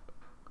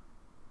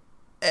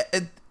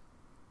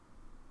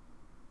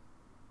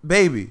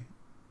 Baby,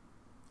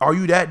 are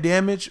you that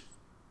damaged?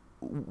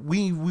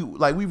 We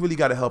really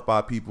got to help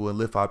our people and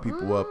lift our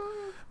people up.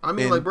 I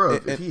mean, like, bro,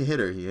 if he hit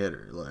her, he hit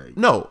her. Like,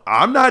 no,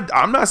 I'm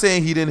not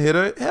saying he didn't hit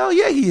her. Hell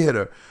yeah, he hit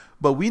her.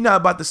 But we not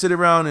about to sit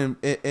around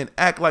and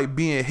act like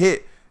being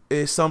hit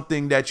is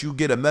something that you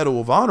get a Medal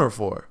of Honor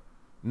for.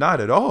 Not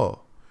at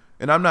all.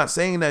 And I'm not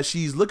saying that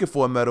she's looking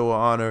for a Medal of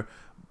Honor,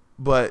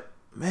 but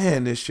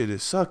man, this shit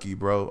is sucky,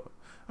 bro.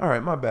 All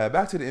right, my bad.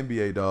 Back to the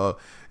NBA, dog.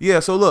 Yeah,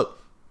 so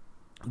look,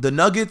 the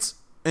Nuggets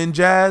and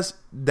Jazz,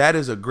 that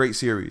is a great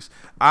series.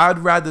 I'd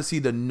rather see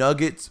the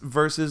Nuggets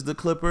versus the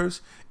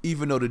Clippers,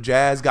 even though the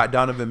Jazz got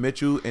Donovan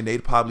Mitchell and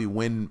they'd probably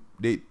win.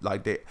 They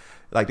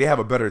have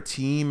a better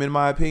team in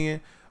my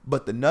opinion.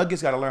 But the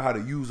Nuggets got to learn how to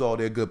use all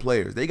their good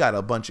players. They got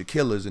a bunch of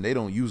killers and they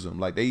don't use them.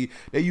 Like they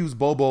use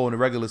Bobo in the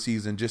regular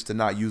season just to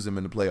not use him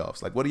in the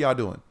playoffs. Like, what are y'all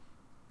doing?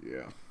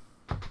 Yeah.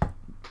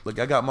 Look,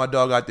 I got my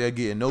dog out there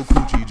getting no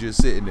coochie,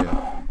 just sitting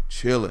there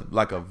chilling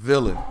like a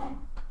villain.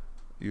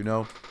 You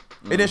know.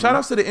 And then shout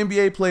outs to the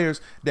NBA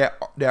players that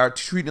are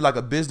treating it like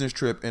a business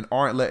trip and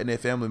aren't letting their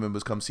family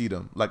members come see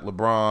them, like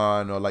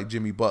LeBron or like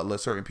Jimmy Butler.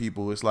 Certain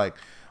people, it's like,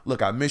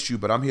 look, I miss you,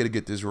 but I'm here to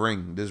get this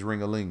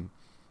ring-a-ling.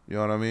 You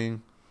know what I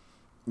mean?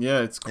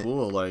 Yeah, it's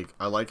cool. Like,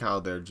 I like how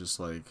they're just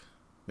like,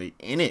 they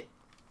in it.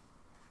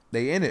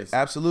 They in it,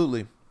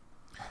 absolutely.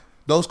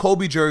 Those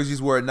Kobe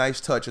jerseys were a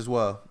nice touch as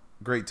well.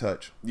 Great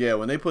touch. Yeah,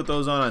 when they put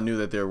those on, I knew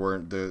that there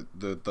weren't the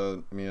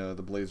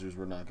Blazers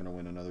were not going to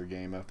win another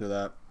game after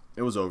that.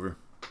 It was over.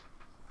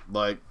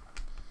 Like,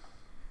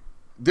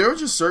 there were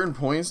just certain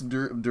points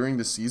during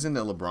the season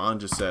that LeBron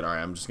just said, "All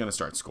right, I'm just going to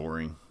start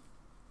scoring."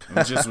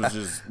 And just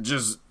was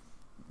just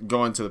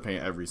going to the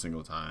paint every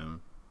single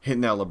time,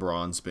 hitting that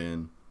LeBron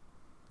spin.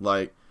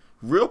 Like,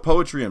 real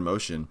poetry in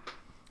motion.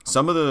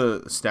 Some of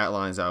the stat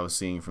lines I was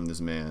seeing from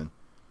this man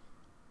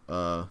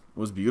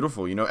was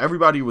beautiful. You know,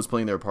 everybody was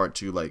playing their part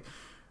too. Like,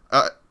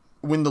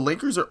 when the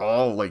Lakers are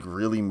all like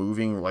really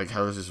moving, like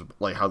how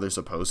they're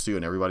supposed to,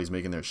 and everybody's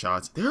making their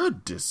shots, they're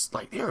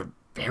a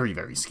very,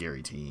 very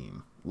scary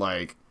team.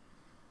 Like,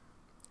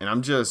 and I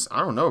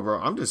don't know, bro.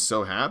 I'm just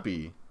so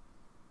happy.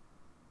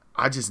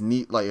 I just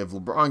need, like, if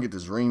LeBron get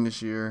this ring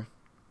this year,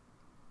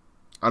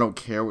 I don't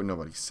care what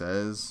nobody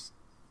says.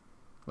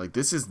 Like,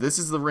 this is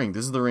the ring.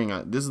 This is the ring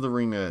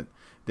that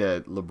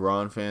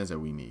LeBron fans that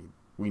we need.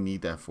 We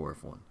need that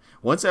fourth one.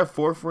 Once that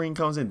fourth ring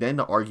comes in, then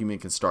the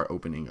argument can start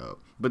opening up.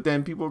 But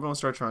then people are going to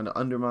start trying to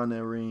undermine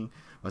that ring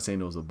by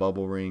saying it was a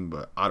bubble ring,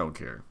 but I don't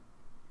care.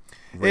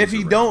 If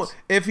he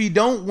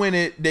don't win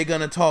it, they're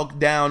going to talk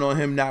down on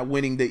him not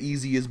winning the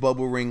easiest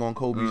bubble ring on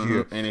Kobe's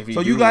year. And if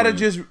you got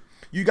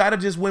to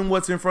just win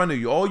what's in front of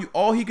you.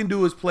 All he can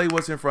do is play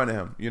what's in front of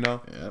him, you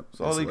know? Yep,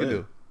 that's all he can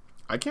do.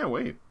 I can't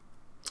wait.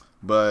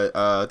 But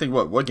I think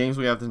what games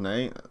we have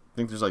tonight? I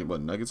think there's like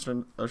Nuggets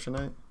are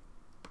tonight.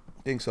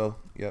 I think so.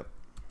 Yep.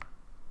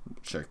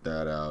 Check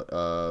that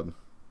out.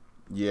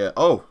 Yeah.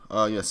 Oh.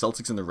 Yeah.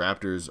 Celtics and the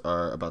Raptors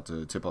are about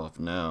to tip off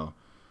now.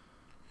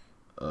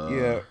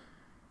 Yeah.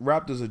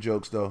 Raptors are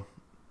jokes though.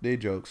 They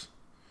jokes.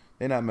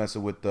 They're not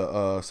messing with the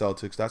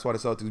Celtics. That's why the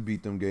Celtics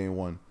beat them game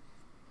 1.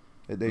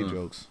 They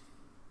jokes.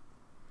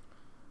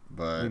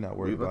 But we're not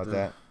worried about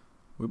that.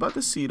 We're about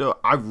to see though.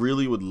 I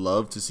really would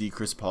love to see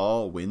Chris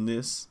Paul win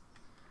this.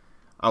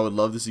 I would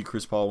love to see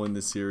Chris Paul win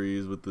this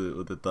series with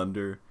the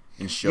Thunder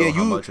and show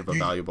how much of a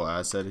valuable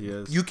asset he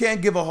is. You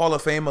can't give a Hall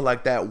of Famer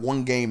like that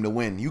one game to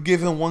win. You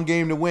give him one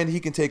game to win, he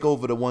can take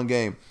over the one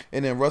game.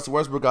 And then Russell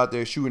Westbrook out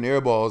there shooting air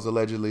balls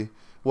allegedly.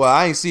 Well,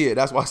 I ain't see it.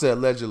 That's why I said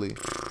allegedly.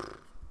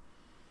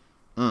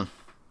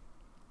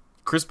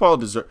 Chris Paul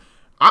deserves.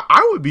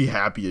 I would be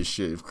happy as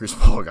shit if Chris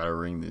Paul got a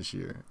ring this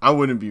year. I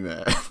wouldn't be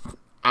mad.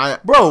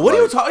 Bro, what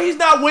are you talking? He's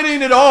not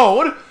winning at all.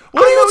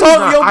 What are you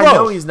talking? Yo, bro. I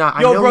know he's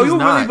not. Yo, bro, you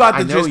really about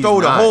to just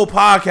throw the whole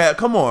podcast?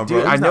 Come on,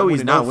 bro. Dude, I know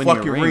he's not winning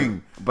a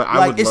ring. But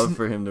I would love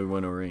for him to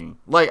win a ring.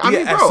 Like, I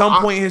mean, bro, at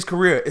some point in his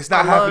career, it's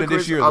not happening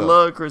this year. I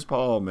love Chris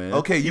Paul, man.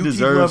 Okay, he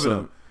deserves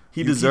him.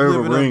 He deserves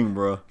a ring,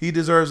 bro. He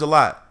deserves a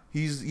lot.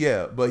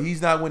 But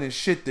he's not winning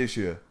shit this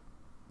year.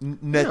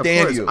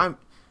 Nathaniel,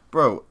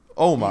 bro.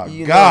 Oh my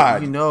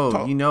God. You know,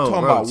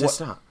 bro.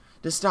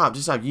 Just stop.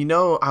 You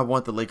know, I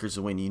want the Lakers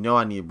to win. You know,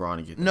 I need LeBron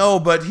to get there. No,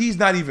 but he's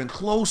not even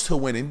close to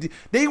winning.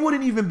 They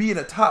wouldn't even be in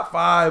the top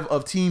 5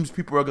 of teams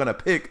people are gonna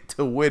pick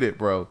to win it,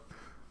 bro.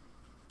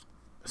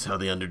 That's how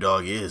the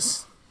underdog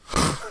is.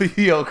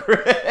 Yo,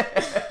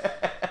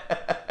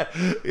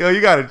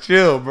 you gotta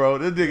chill, bro.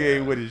 This nigga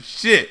ain't winning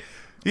shit.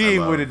 He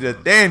ain't winning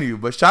Nathaniel.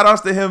 But shout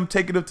outs to him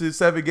taking up to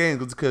 7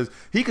 games because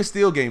he could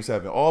steal game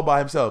 7 all by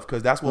himself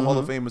because that's what Hall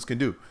of Famers can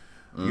do.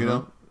 You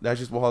know? That's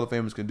just what Hall of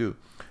Famers can do.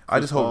 I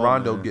just hope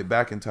Rondo get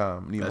back in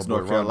time. That's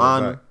North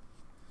Carolina.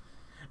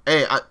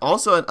 Hey,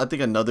 I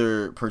think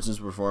another person's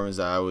performance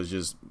that I was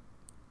just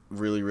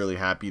really, really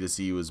happy to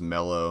see was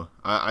Melo.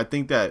 I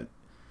think that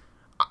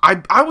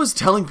I was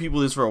telling people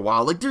this for a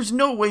while. Like, there's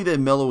no way that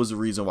Melo was the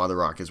reason why the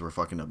Rockets were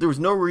fucking up. There was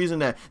no way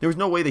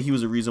that he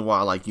was the reason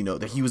why, like, you know,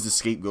 that he was the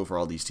scapegoat for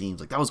all these teams.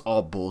 Like, that was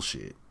all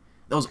bullshit.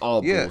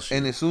 Bullshit.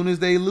 And as soon as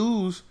they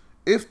lose,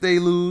 if they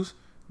lose,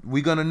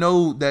 we're gonna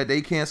know that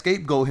they can't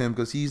scapegoat him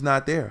because he's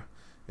not there,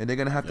 and they're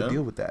gonna have to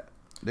deal with that.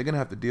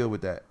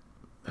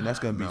 And that's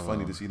gonna be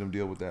funny to see them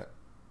deal with that.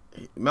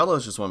 Melo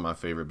is just one of my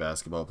favorite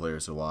basketball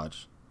players to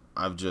watch.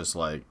 I've just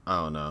like,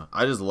 I don't know.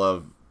 I just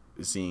love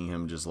seeing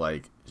him just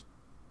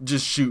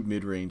shoot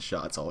mid-range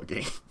shots all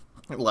game.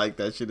 Like,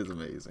 that shit is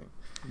amazing.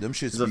 Them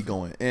shits be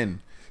going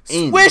in.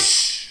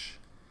 Swish!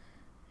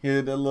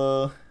 Hit that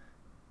little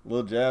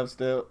jab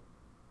step.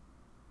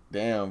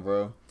 Damn,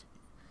 bro.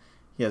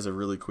 he has a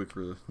really quick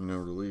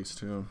release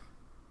too.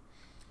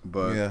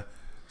 But yeah.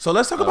 So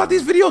let's talk about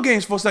these video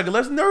games for a second.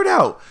 Let's nerd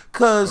out,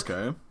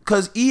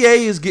 cause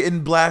EA is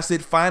getting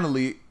blasted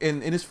finally,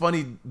 and it's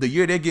funny. The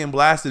year they're getting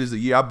blasted is the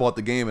year I bought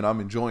the game and I'm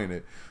enjoying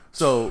it.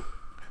 So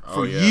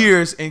for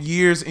years and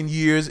years and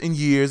years and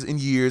years and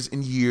years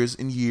and years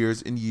and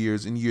years and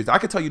years and years, I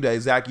can tell you the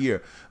exact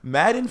year.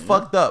 Madden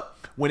fucked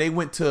up when they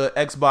went to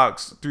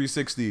Xbox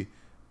 360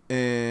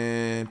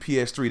 and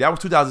PS3. That was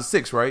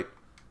 2006, right?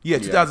 Yeah,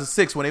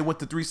 2006 when they went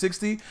to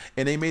 360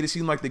 and they made it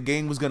seem like the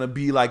game was going to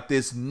be like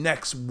this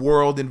next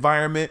world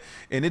environment,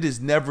 and it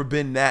has never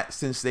been that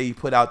since they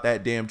put out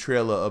that damn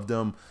trailer of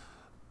them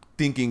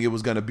thinking it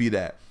was going to be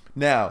that.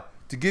 Now,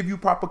 to give you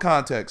proper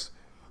context,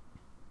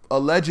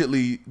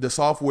 allegedly the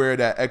software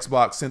that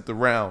Xbox sent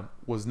around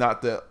was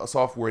not the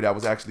software that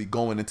was actually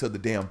going into the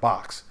damn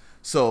box.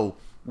 So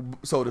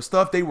the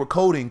stuff they were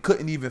coding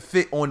couldn't even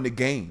fit on the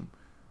game.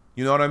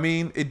 You know what I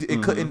mean?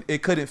 It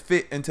couldn't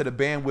fit into the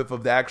bandwidth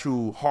of the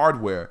actual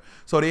hardware.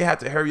 So they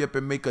had to hurry up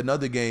and make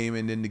another game,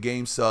 and then the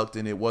game sucked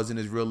and it wasn't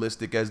as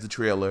realistic as the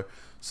trailer.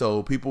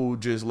 So people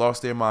just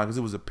lost their mind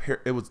because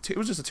it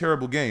was just a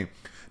terrible game.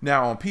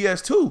 Now on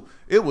PS2,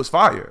 it was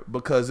fire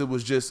because it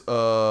was just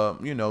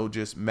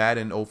just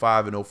Madden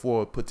 05 and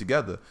 04 put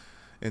together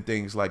and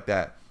things like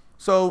that.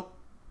 So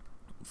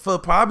for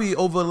probably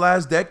over the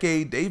last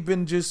decade, they've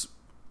been just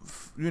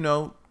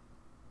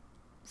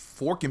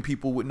forking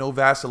people with no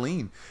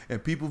Vaseline,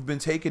 and people have been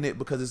taking it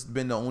because it's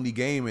been the only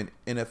game, and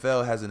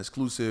NFL has an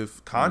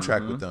exclusive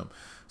contract with them.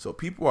 So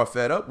people are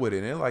fed up with it,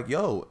 and they're like,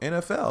 yo,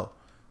 NFL,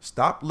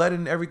 stop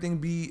letting everything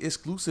be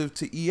exclusive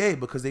to EA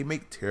because they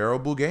make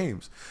terrible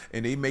games,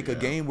 and they make a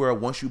game where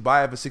once you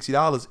buy it for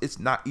 $60, it's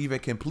not even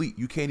complete.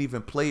 You can't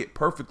even play it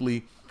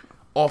perfectly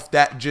off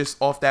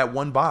that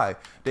one buy.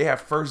 They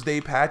have first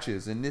day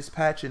patches and this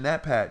patch and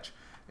that patch,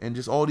 and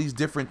just all these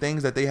different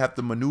things that they have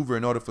to maneuver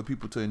in order for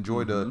people to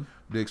enjoy the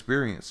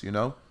experience,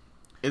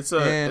 It's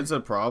a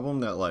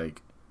problem that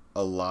like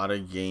a lot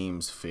of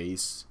games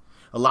face,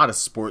 a lot of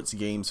sports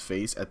games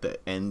face at the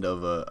end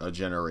of a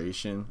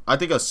generation. I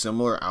think a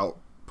similar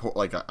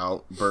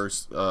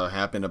outburst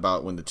happened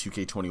about when the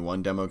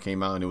 2K21 demo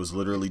came out, and it was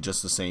literally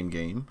just the same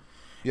game.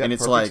 Yeah, and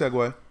it's perfect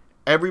like segue.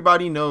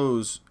 Everybody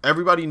knows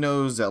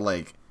that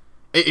like,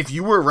 if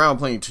you were around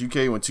playing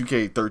 2K when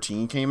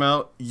 2K13 came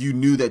out, you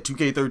knew that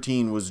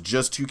 2K13 was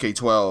just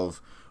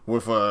 2K12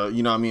 with a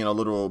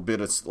little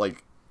bit of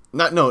like,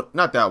 not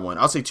that one.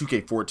 I'll say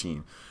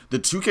 2K14. The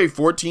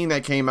 2K14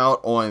 that came out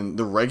on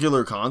the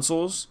regular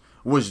consoles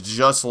was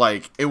just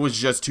like, it was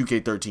just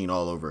 2K13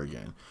 all over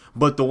again.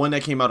 But the one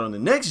that came out on the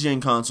next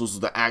gen consoles was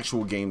the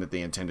actual game that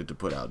they intended to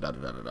put out.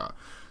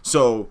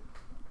 So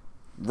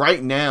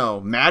right now,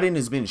 Madden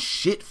has been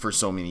shit for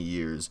so many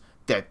years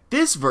that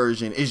this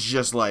version is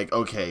just like,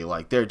 okay,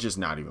 like they're just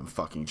not even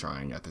fucking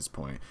trying at this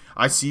point.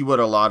 I see what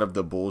a lot of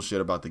the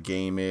bullshit about the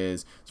game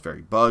is. It's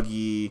very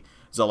buggy.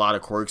 There's a lot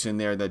of quirks in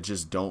there that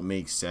just don't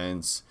make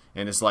sense.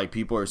 And it's like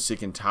people are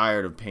sick and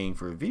tired of paying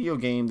for a video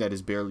game that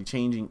is barely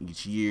changing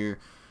each year.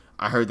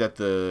 I heard that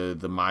the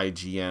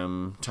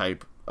MyGM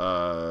type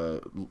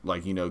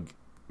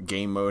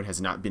game mode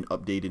has not been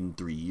updated in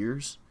 3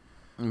 years.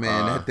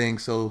 Man, that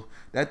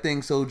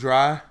thing's so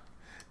dry.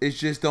 It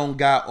just don't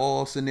got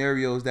all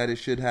scenarios that it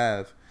should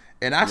have.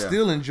 And I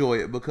still enjoy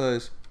it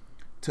because,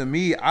 to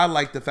me, I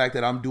like the fact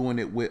that I'm doing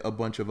it with a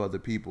bunch of other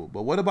people.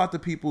 But what about the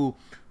people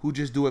who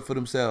just do it for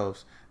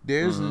themselves?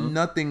 There's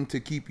nothing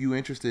to keep you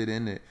interested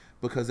in it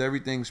because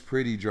everything's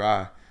pretty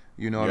dry.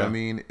 You know what I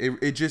mean?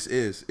 It just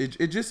is.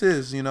 It just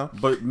is,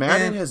 But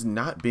Madden has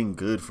not been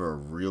good for a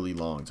really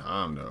long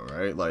time, though,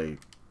 right? Like,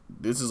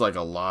 this is like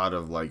a lot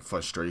of like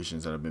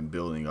frustrations that have been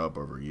building up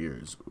over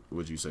years.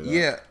 Would you say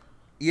that?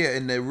 Yeah,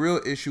 and the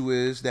real issue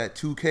is that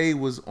 2K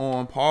was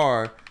on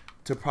par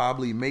to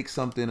probably make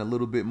something a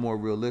little bit more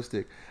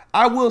realistic.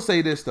 I will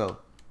say this, though.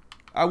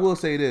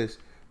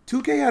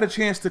 2K had a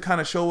chance to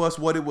kind of show us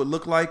what it would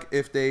look like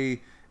if they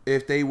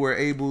were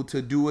able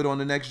to do it on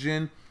the next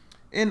gen.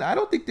 And I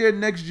don't think their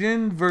next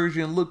gen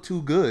version looked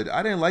too good.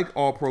 I didn't like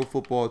All Pro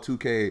Football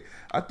 2K.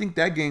 I think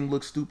that game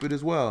looked stupid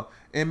as well.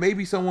 And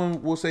maybe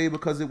someone will say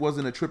because it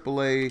wasn't a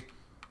AAA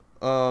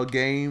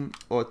game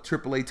or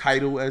AAA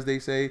title, as they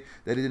say,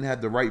 that it didn't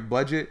have the right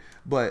budget.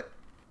 But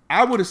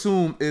I would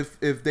assume if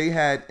they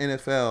had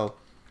NFL,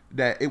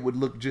 that it would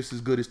look just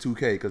as good as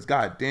 2K. Because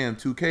goddamn,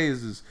 2K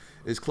is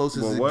as close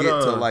as it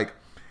get to like.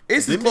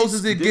 It's as close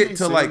as it get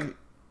to like.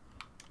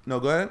 No,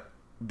 go ahead.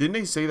 Didn't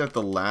they say that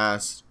the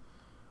last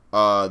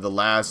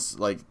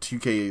like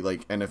 2K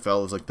like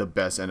NFL is like the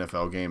best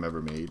NFL game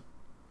ever made?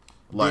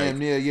 Like, damn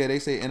near, yeah. They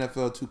say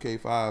NFL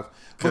 2K5.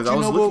 Because I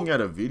was looking at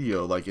a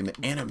video, like, and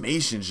the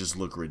animations just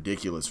look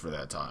ridiculous for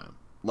that time.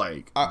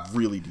 Like,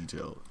 really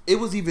detailed. It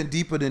was even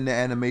deeper than the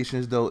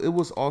animations, though. It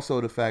was also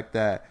the fact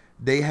that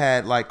they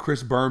had like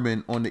Chris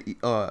Berman on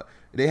the.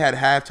 They had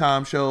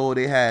halftime show.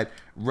 They had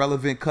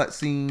relevant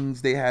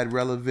cutscenes. They had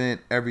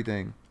relevant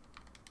everything.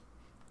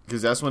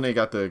 Because that's when they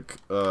got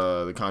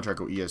the contract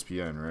with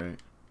ESPN, right?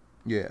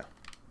 Yeah.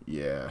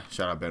 Yeah.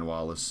 Shout out Ben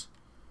Wallace.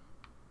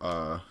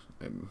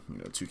 and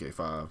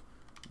 2K5.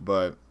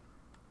 But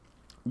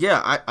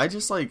yeah, I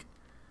just like,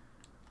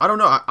 I don't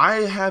know.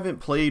 I haven't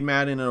played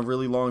Madden in a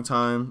really long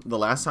time. The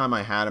last time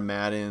I had a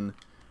Madden,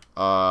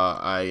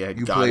 I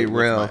had got it with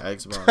my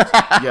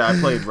Xbox. Yeah, I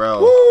played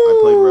Rel.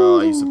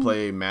 I used to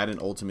play Madden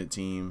Ultimate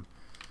Team,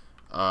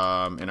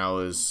 and I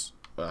was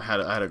had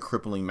a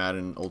crippling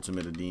Madden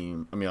Ultimate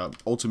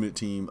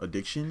Team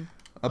addiction.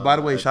 By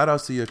the way, shout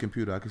outs to your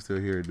computer. I can still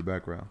hear it in the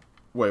background.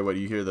 Wait, what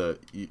do you hear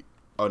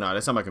oh no,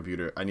 that's not my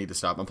computer. I need to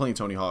stop. I'm playing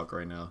Tony Hawk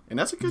right now, and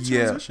that's a good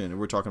transition.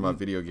 We're talking about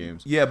video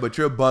games. Yeah, but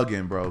you're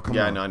bugging, bro. Come on.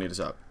 Yeah, no, I need to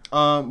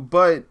stop.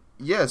 But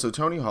yeah, so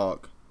Tony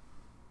Hawk,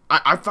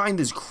 I find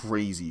this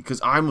crazy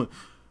because I'm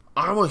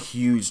a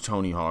huge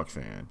Tony Hawk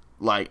fan.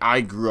 Like,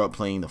 I grew up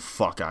playing the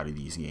fuck out of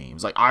these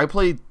games. Like, I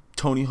played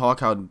Tony Hawk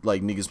how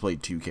like niggas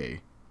played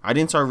 2K. I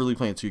didn't start really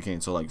playing 2K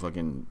until like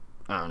fucking,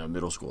 I don't know,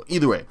 middle school.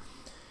 Either way,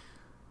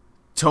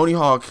 Tony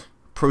Hawk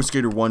Pro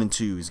Skater 1 and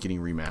 2 is getting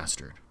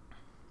remastered.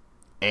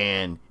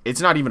 And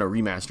it's not even a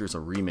remaster, it's a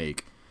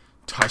remake.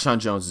 Tyshawn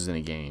Jones is in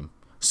a game.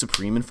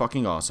 Supreme and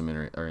fucking Awesome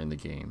are in the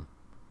game.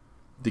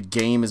 The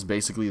game is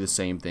basically the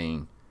same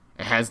thing.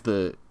 It has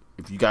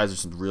if you guys are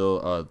some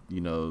real,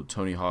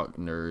 Tony Hawk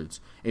nerds,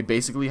 it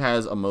basically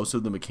has most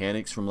of the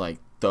mechanics from like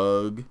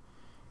Thug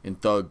and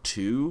Thug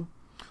 2.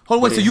 Hold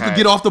on, wait, so you could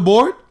get off the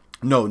board?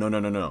 No.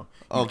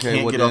 You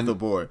can't get off the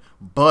board.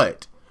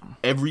 But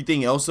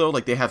everything else though,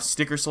 like they have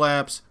sticker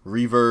slaps,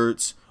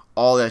 reverts,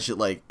 all that shit.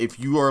 Like if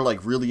you are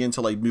like really into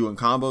like doing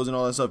combos and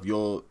all that stuff,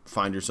 you'll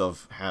find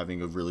yourself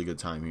having a really good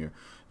time here.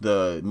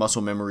 The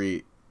muscle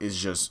memory is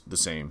just the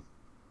same.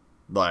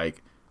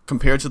 Like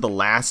compared to the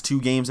last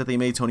two games that they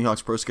made, Tony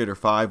Hawk's Pro Skater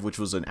 5, which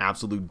was an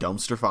absolute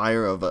dumpster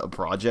fire of a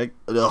project.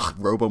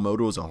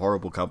 Robomoto was a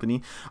horrible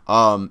company.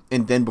 And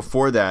then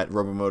before that,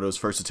 Robomoto's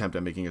first attempt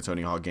at making a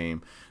Tony Hawk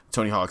game,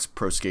 Tony Hawk's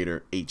Pro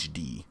Skater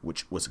HD,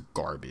 which was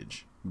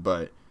garbage.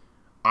 But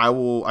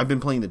I've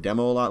been playing the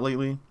demo a lot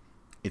lately.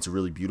 It's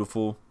really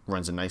beautiful.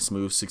 Runs a nice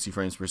smooth 60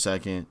 frames per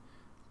second.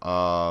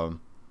 I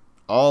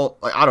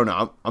don't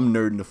know. I'm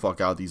nerding the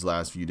fuck out these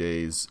last few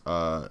days.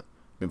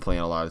 Been playing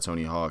a lot of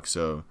Tony Hawk,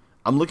 so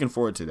I'm looking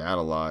forward to that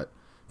a lot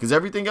because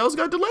everything else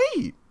got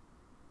delayed.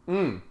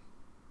 You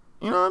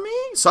know what I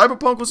mean?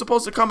 Cyberpunk was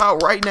supposed to come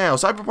out right now.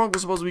 Cyberpunk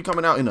was supposed to be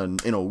coming out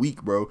in a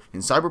week, bro.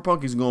 And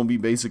Cyberpunk is going to be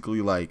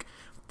basically like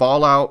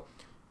Fallout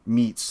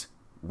meets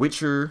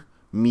Witcher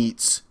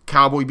meets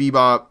Cowboy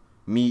Bebop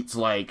meets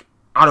like,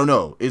 I don't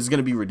know. It's going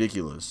to be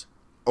ridiculous.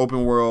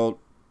 Open world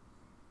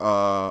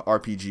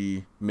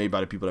RPG made by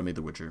the people that made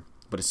The Witcher,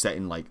 but it's set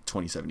in like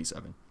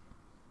 2077.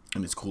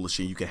 And it's cool as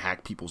shit. You can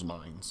hack people's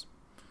minds.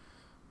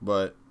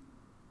 But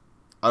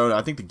I don't know.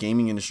 I think the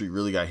gaming industry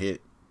really got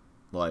hit.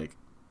 Like,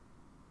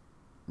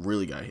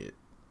 really got hit.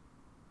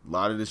 A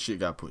lot of this shit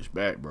got pushed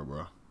back,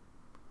 bro.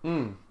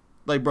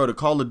 Like, bro, the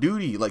Call of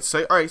Duty. Like,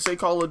 say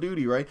Call of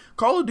Duty, right?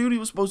 Call of Duty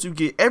was supposed to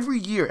get every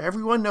year.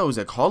 Everyone knows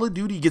that Call of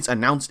Duty gets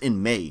announced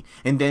in May,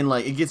 and then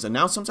like it gets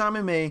announced sometime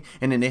in May,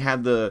 and then they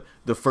have the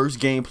first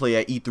gameplay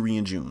at E3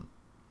 in June.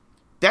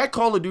 That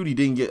Call of Duty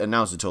didn't get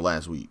announced until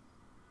last week.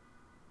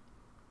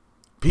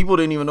 People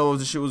didn't even know if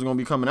the shit was gonna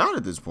be coming out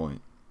at this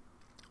point.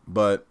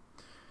 But,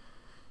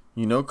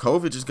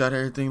 COVID just got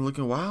everything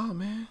looking wild,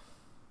 man.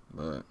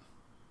 But,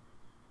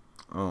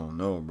 I don't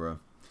know, bro.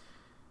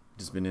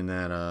 Just been in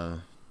that, I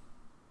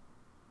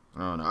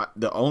don't know.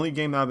 The only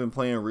game that I've been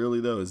playing really,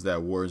 though, is that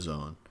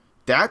Warzone.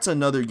 That's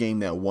another game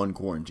that won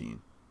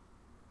quarantine.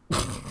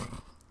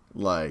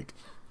 Like.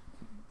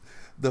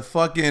 The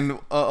fucking,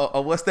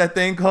 what's that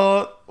thing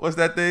called?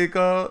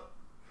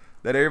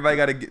 That everybody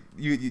gotta get,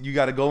 you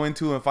gotta go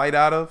into and fight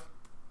out of?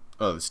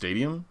 Oh, the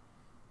stadium?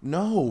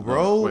 No,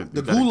 bro. Wait,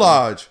 the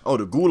Gulag. Oh,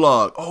 the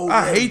Gulag. Oh,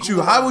 I hate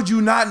you. How would you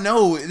not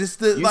know? It's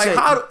the you like said,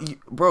 how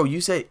bro,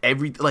 you say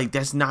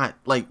that's not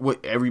like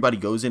what everybody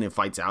goes in and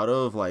fights out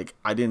of. Like,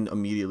 I didn't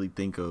immediately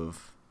think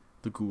of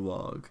the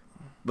Gulag.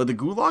 But the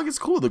Gulag is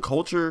cool. The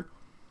culture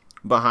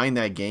behind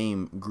that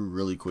game grew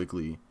really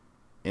quickly.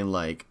 And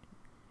like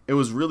it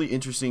was really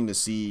interesting to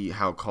see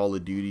how Call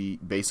of Duty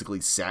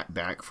basically sat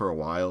back for a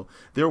while.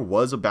 There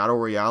was a battle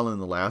royale in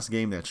the last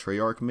game that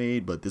Treyarch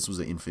made, but this was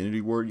an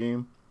Infinity Ward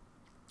game.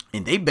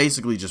 And they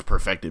basically just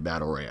perfected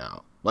battle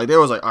royale. Like, they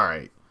was like, all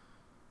right,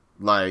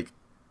 like,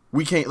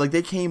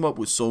 they came up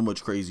with so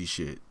much crazy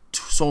shit.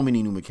 So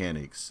many new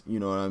mechanics.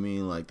 You know what I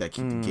mean? Like, that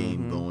keep the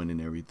game going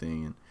and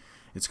everything. And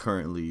it's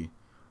currently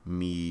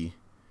me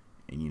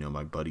and,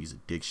 my buddy's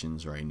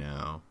addictions right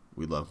now.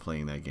 We love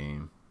playing that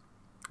game.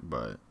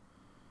 But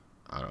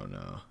I don't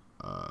know.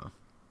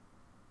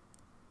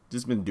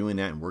 Just been doing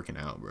that and working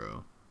out,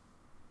 bro.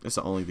 That's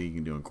the only thing you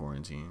can do in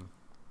quarantine.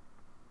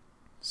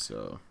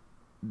 So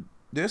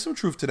there's some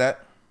truth to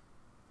that.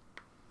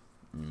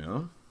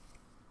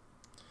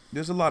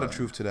 There's a lot of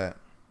truth to that.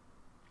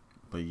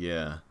 But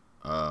yeah,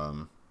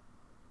 I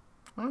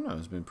don't know.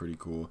 It's been pretty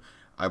cool.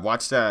 I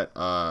watched that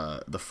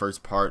the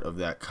first part of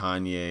that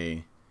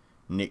Kanye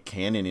Nick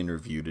Cannon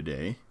interview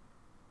today.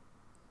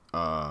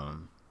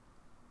 Kanye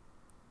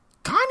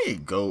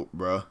GOAT,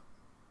 bro.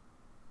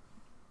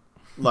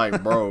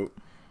 Like, bro,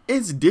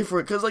 it's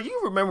different because like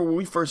you remember when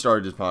we first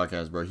started this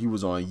podcast, bro. He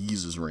was on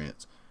Yeezus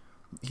rants.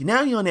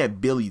 Now he on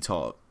that Billy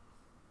talk.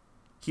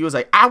 He was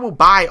like, I will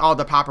buy all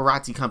the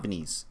paparazzi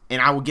companies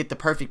and I will get the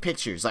perfect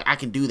pictures. Like, I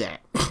can do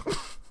that.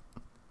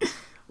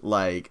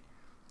 Like,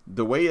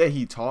 the way that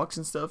he talks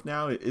and stuff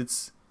now,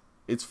 it's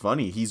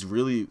funny. He's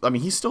really, I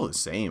mean, he's still the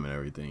same and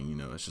everything, you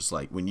know. It's just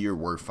like when you're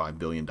worth $5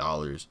 billion,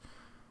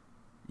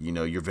 you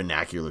know, your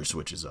vernacular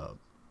switches up.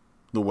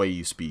 The way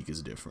you speak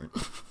is different.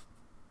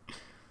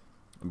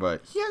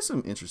 But he has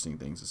some interesting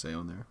things to say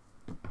on there.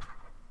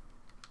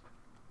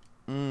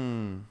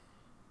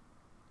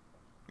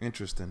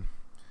 Interesting.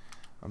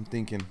 I'm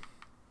thinking,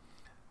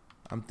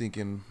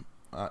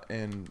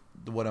 and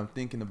what I'm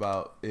thinking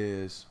about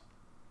is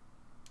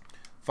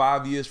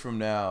 5 years from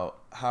now,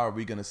 how are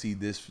we gonna see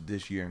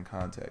this year in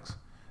context?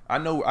 I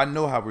know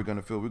how we're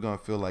gonna feel. We're gonna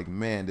feel like,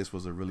 man, this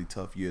was a really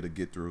tough year to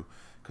get through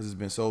because there's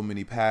been so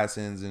many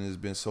passings and there's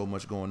been so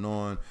much going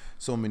on,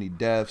 so many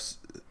deaths.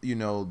 You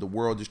know, the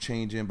world is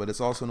changing, but it's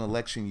also an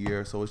election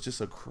year, so it's just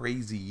a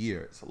crazy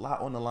year. It's a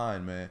lot on the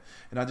line, man.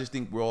 And I just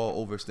think we're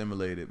all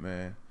overstimulated,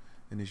 man.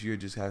 And this year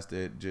just has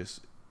to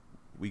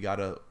we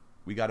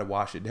gotta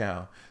wash it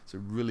down. It's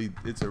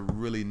a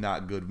really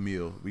not good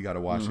meal. We gotta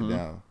wash it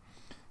down.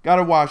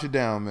 Gotta wash it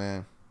down,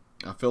 man.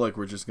 I feel like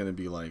we're just gonna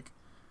be like,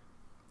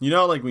 you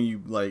know, like when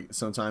you like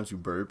sometimes you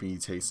burp and you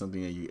taste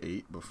something that you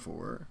ate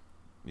before.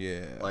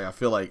 Yeah. Like I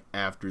feel like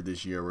after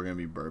this year we're gonna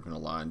be burping a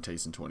lot and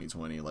tasting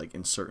 2020, like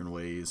in certain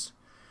ways.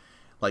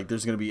 Like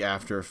there's gonna be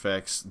after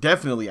effects,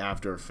 definitely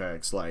after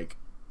effects, like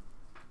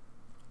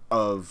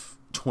of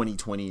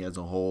 2020 as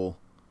a whole.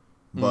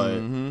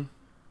 But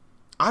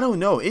I don't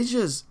know. It's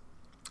just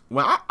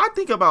when I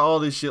think about all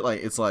this shit,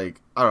 like it's like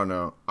I don't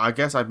know. I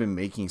guess I've been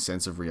making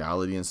sense of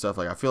reality and stuff.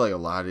 Like I feel like a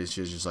lot of this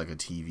shit is just like a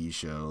TV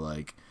show,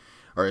 like,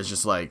 or it's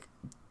just like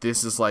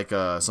this is like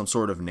some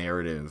sort of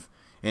narrative.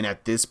 And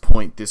at this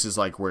point, this is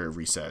like where it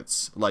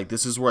resets. Like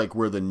this is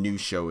where the new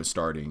show is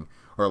starting,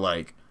 or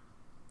like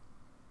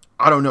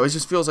I don't know. It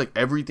just feels like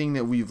everything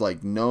that we've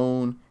like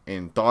known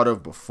and thought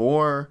of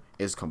before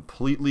is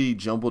completely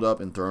jumbled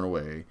up and thrown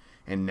away.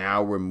 And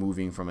now we're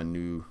moving from a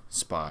new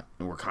spot.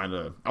 And we're kind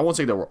of, I won't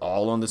say that we're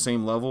all on the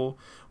same level,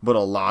 but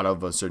a lot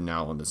of us are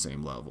now on the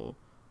same level.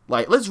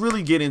 Like, let's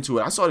really get into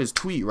it. I saw this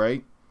tweet,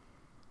 right?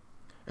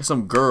 And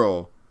some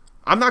girl,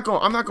 I'm not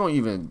going to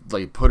even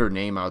like put her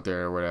name out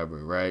there or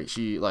whatever, right?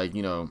 She like,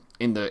 you know,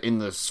 in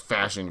this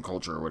fashion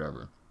culture or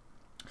whatever,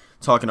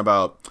 talking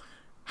about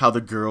how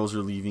the girls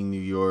are leaving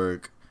New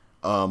York.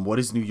 What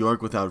is New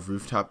York without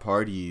rooftop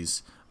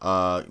parties,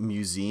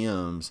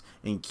 museums,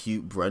 and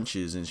cute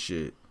brunches and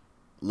shit?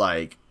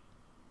 Like,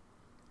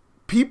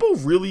 people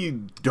really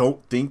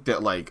don't think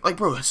that, like,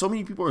 bro, so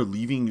many people are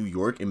leaving New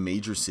York in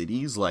major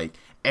cities. Like,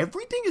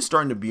 everything is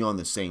starting to be on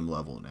the same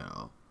level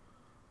now.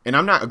 And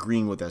I'm not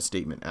agreeing with that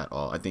statement at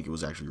all. I think it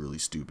was actually really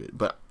stupid.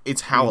 But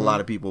it's how a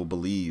lot of people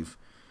believe.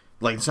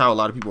 Like, it's how a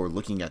lot of people are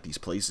looking at these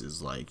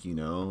places. Like, you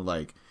know,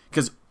 like,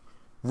 because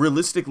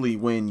realistically,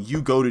 when you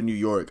go to New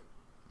York,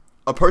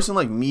 a person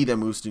like me that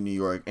moves to New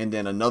York and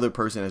then another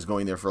person that's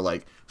going there for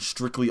like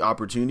strictly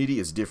opportunity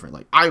is different.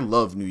 Like I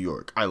love New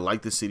York. I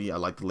like the city. I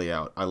like the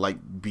layout. I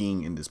like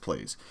being in this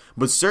place.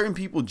 But certain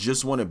people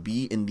just want to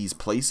be in these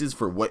places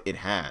for what it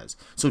has.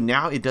 So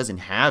now it doesn't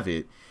have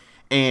it.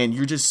 And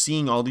you're just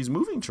seeing all these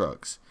moving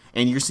trucks.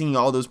 And you're seeing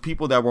all those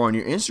people that were on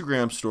your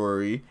Instagram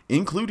story,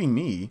 including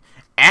me,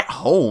 at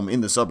home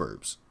in the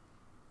suburbs.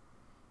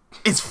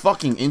 It's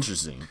fucking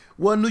interesting.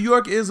 Well, New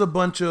York is a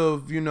bunch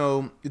of, you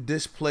know,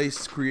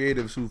 displaced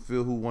creatives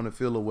who want to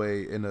feel a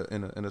way in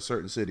a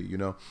certain city, you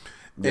know.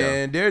 Yeah.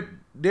 And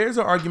there's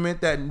an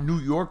argument that New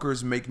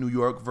Yorkers make New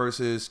York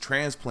versus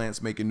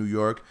transplants making New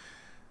York.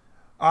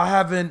 I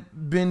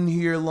haven't been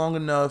here long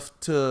enough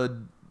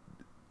to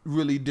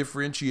really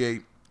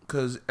differentiate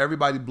because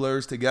everybody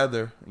blurs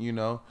together, you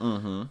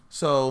know.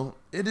 So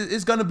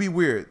it's gonna be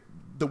weird.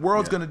 The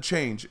world's going to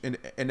change in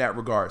that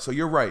regard. So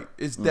you're right.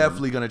 It's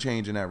definitely going to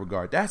change in that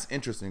regard. That's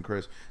interesting,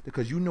 Chris,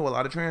 because you know a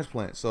lot of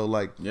transplants. So,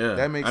 like,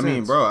 that makes sense. I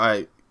mean,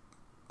 bro,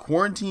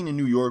 quarantine in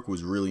New York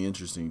was really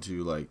interesting,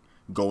 too. Like,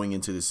 going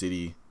into the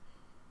city,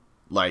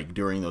 like,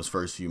 during those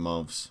first few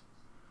months.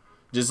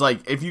 Just,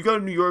 like, if you go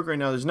to New York right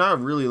now, there's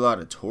not really a lot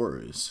of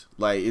tourists.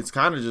 Like, it's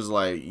kind of just,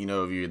 like, you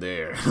know, if you're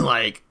there.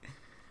 Like,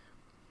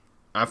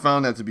 I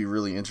found that to be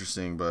really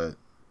interesting, but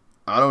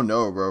I don't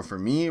know, bro. For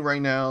me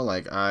right now,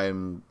 like,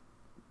 I'm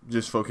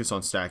just focus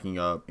on stacking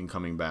up and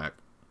coming back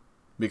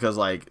because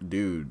like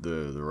dude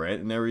the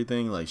rent and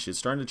everything, like shit's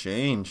starting to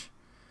change,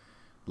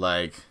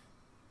 like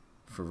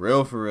for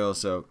real.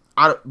 So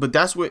but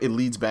that's what it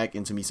leads back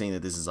into me saying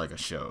that this is like a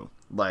show,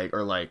 like,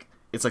 or like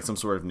it's like some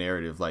sort of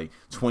narrative. Like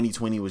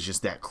 2020 was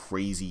just that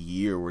crazy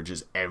year where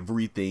just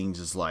everything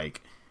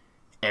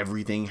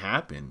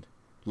happened.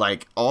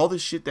 Like all the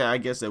shit that I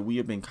guess that we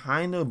have been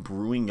kind of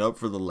brewing up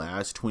for the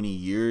last 20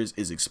 years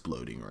is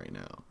exploding right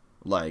now.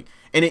 Like,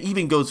 and it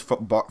even goes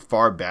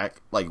far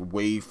back, like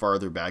way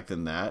farther back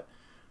than that.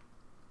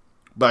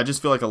 But I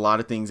just feel like a lot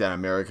of things that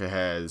America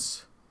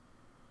has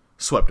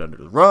swept under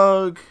the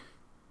rug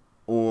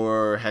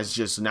or has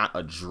just not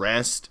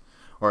addressed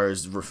or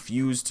has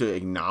refused to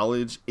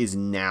acknowledge is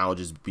now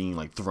just being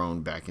like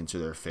thrown back into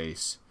their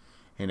face,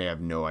 and they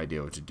have no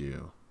idea what to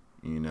do.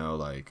 You know,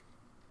 like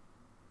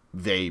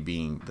they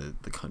being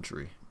the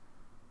country.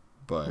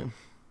 But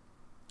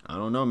I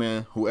don't know,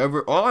 man.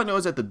 Whoever, all I know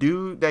is that the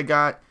dude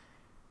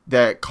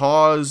that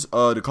caused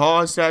the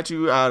cause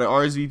statue out of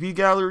RSVP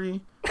gallery.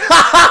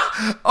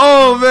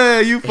 Oh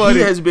man, you funny.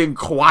 He has been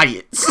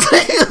quiet.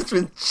 He has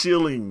been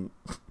chilling.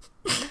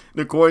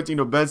 The quarantine,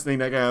 the best thing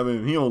that can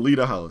happen. He don't leave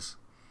the house.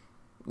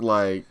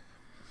 Like,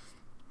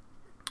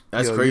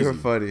 that's crazy. You're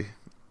funny.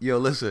 Yo,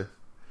 listen.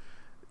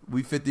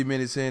 We 50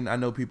 minutes in. I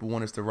know people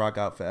want us to rock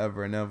out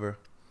forever and ever,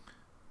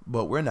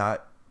 but we're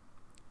not,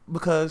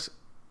 because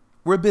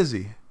we're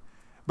busy.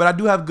 But I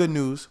do have good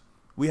news.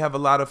 We have a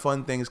lot of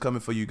fun things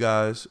coming for you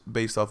guys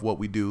based off what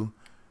we do.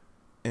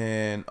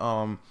 And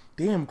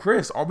damn,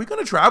 Chris, are we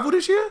gonna travel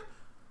this year?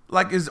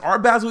 Like, is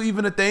Art Basel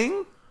even a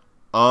thing?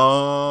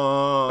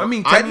 I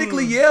mean,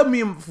 technically, yeah.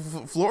 Me and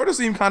Florida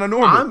seem kind of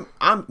normal. Look,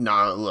 I don't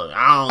know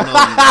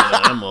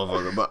that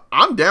motherfucker, but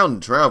I'm down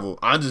to travel.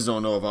 I just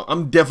don't know if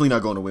I'm definitely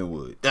not going to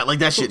Wynwood.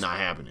 That shit not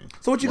happening.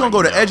 So what, you gonna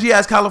go to edgy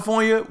ass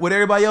California with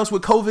everybody else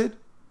with COVID?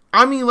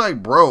 I mean,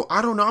 like, bro,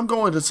 I don't know. I'm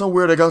going to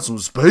somewhere that got some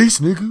space,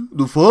 nigga.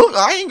 The fuck?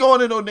 I ain't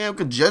going to no damn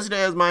congested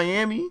ass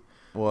Miami.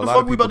 Well, the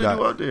fuck we about to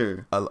do out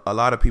there? A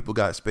lot of people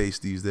got space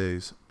these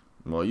days.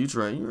 Well, you're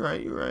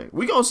right.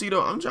 We gonna see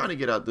though. I'm trying to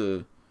get out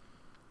the.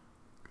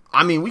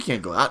 I mean, we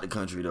can't go out the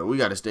country though. We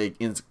got to stay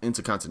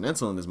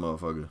intercontinental in this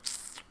motherfucker.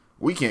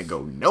 We can't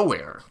go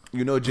nowhere.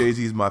 You know,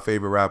 Jay-Z's my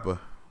favorite rapper.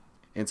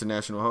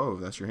 International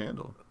Hove, that's your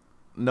handle.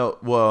 No,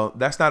 well,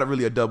 that's not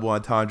really a double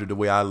entendre the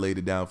way I laid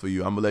it down for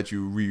you. I'm gonna let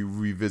you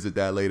revisit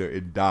that later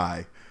and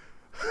die.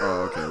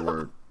 Oh, okay,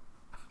 word.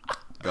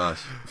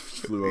 Gosh,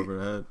 flew over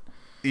the head.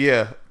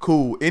 Yeah,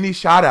 cool. Any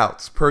shout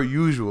outs per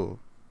usual?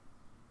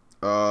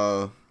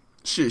 Shout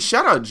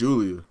out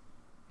Julia.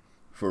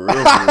 For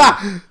real.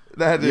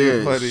 That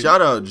is funny.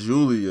 Shout out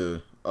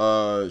Julia.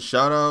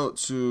 Shout out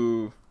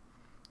to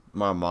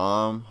my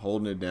mom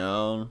holding it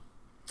down.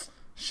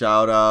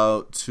 Shout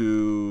out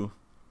to,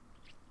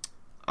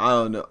 I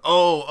don't know.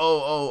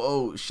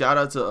 Oh. Shout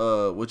out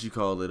to what you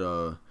call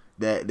it?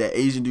 That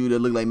Asian dude that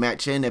looked like Matt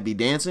Chen that be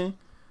dancing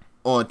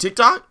on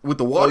TikTok with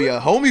the water. Oh yeah,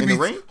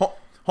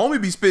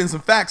 homie be spitting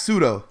some facts too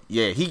though.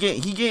 Yeah, he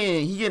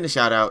getting a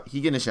shout out.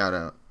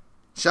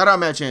 Shout out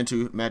Matt Chen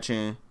too. Matt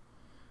Chen,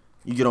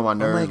 you get on my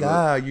nerves. Oh my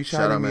god, you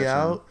shouting me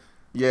out?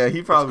 Yeah,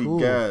 he probably cool.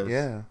 gassed.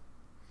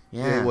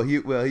 Yeah. Well,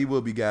 he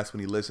will be gassed when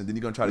he listens. Then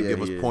he's gonna try to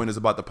give us pointers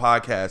about the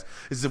podcast.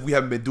 It's as if we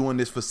haven't been doing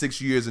this for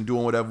 6 years and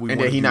doing whatever we want.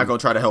 And then he's not gonna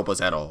try to help us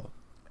at all.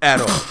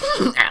 At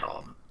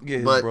all. Get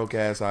his But broke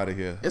ass out of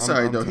here. It's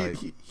alright though.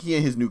 He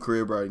in his new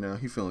crib right now.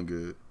 He feeling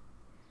good.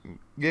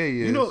 Yeah,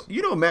 he is.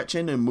 You know Matt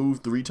Chen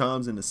moved 3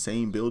 times in the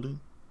same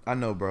building. I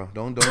know, bro.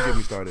 Don't get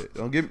me started.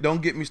 Don't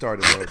get me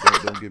started, bro.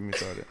 Don't get me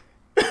started.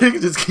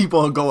 Just keep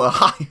on going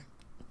high.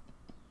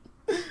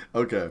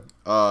 Okay.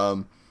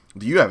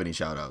 Do you have any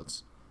shout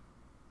outs?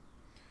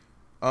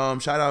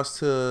 Shout outs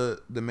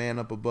to the man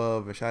up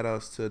above, and shout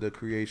outs to the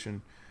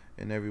creation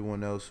and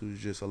everyone else who's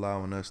just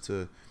allowing us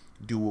to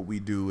do what we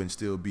do and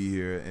still be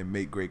here and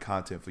make great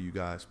content for you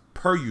guys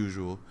per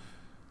usual.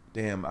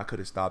 Damn, I could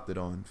have stopped it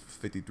on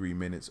 53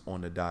 minutes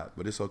on the dot,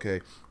 but it's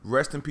okay.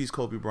 Rest in peace,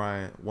 Kobe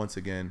Bryant, once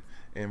again,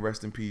 and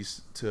rest in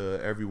peace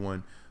to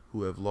everyone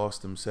who have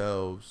lost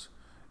themselves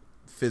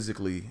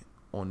physically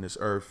on this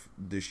earth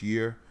this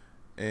year.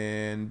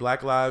 And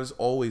Black lives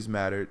always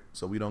mattered,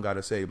 so we don't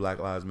gotta say Black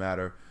lives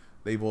matter.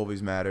 They've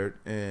always mattered,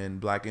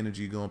 and Black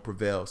energy gonna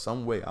prevail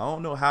some way. I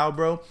don't know how,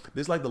 bro.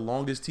 This is like the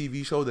longest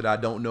TV show that I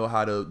don't know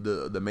how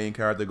the main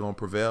character gonna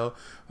prevail,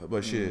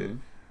 but shit,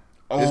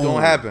 it's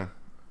gonna happen.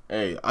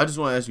 Hey, I just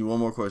want to ask you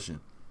one more question.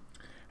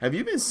 Have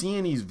you been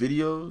seeing these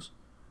videos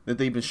that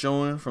they've been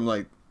showing from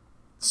like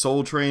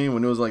Soul Train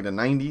when it was like the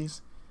 90s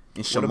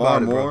and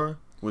Shamar Moore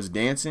was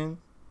dancing?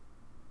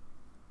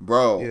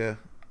 Bro. Yeah.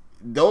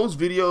 Those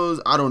videos,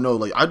 I don't know.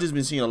 Like, I've just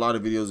been seeing a lot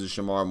of videos of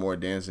Shamar Moore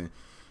dancing.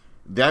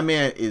 That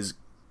man is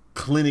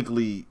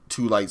clinically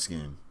too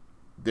light-skinned.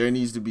 There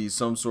needs to be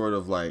some sort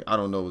of like, I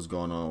don't know what's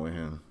going on with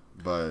him.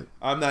 But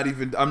I'm not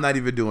even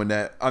doing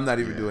that.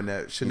 Doing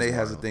that. Shanae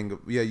has a thing.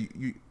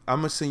 I'm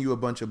gonna send you a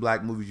bunch of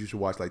Black movies you should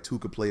watch. Like Two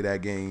Could Play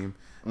That Game,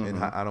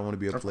 and I Don't Want to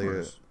Be a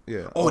Player. Course.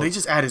 Yeah. Oh, they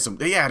just added some.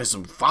 They added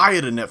some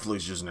fire to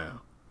Netflix just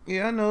now.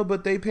 Yeah, I know,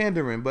 but they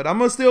pandering. But I'm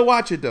gonna still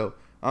watch it though.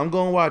 I'm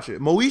gonna watch it.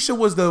 Moesha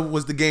was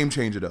the game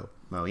changer though.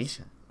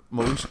 Moesha.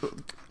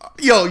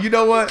 Yo, you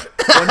know what?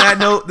 On that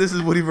note, this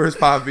is Woody vs.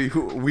 Poppy.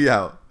 We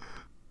out.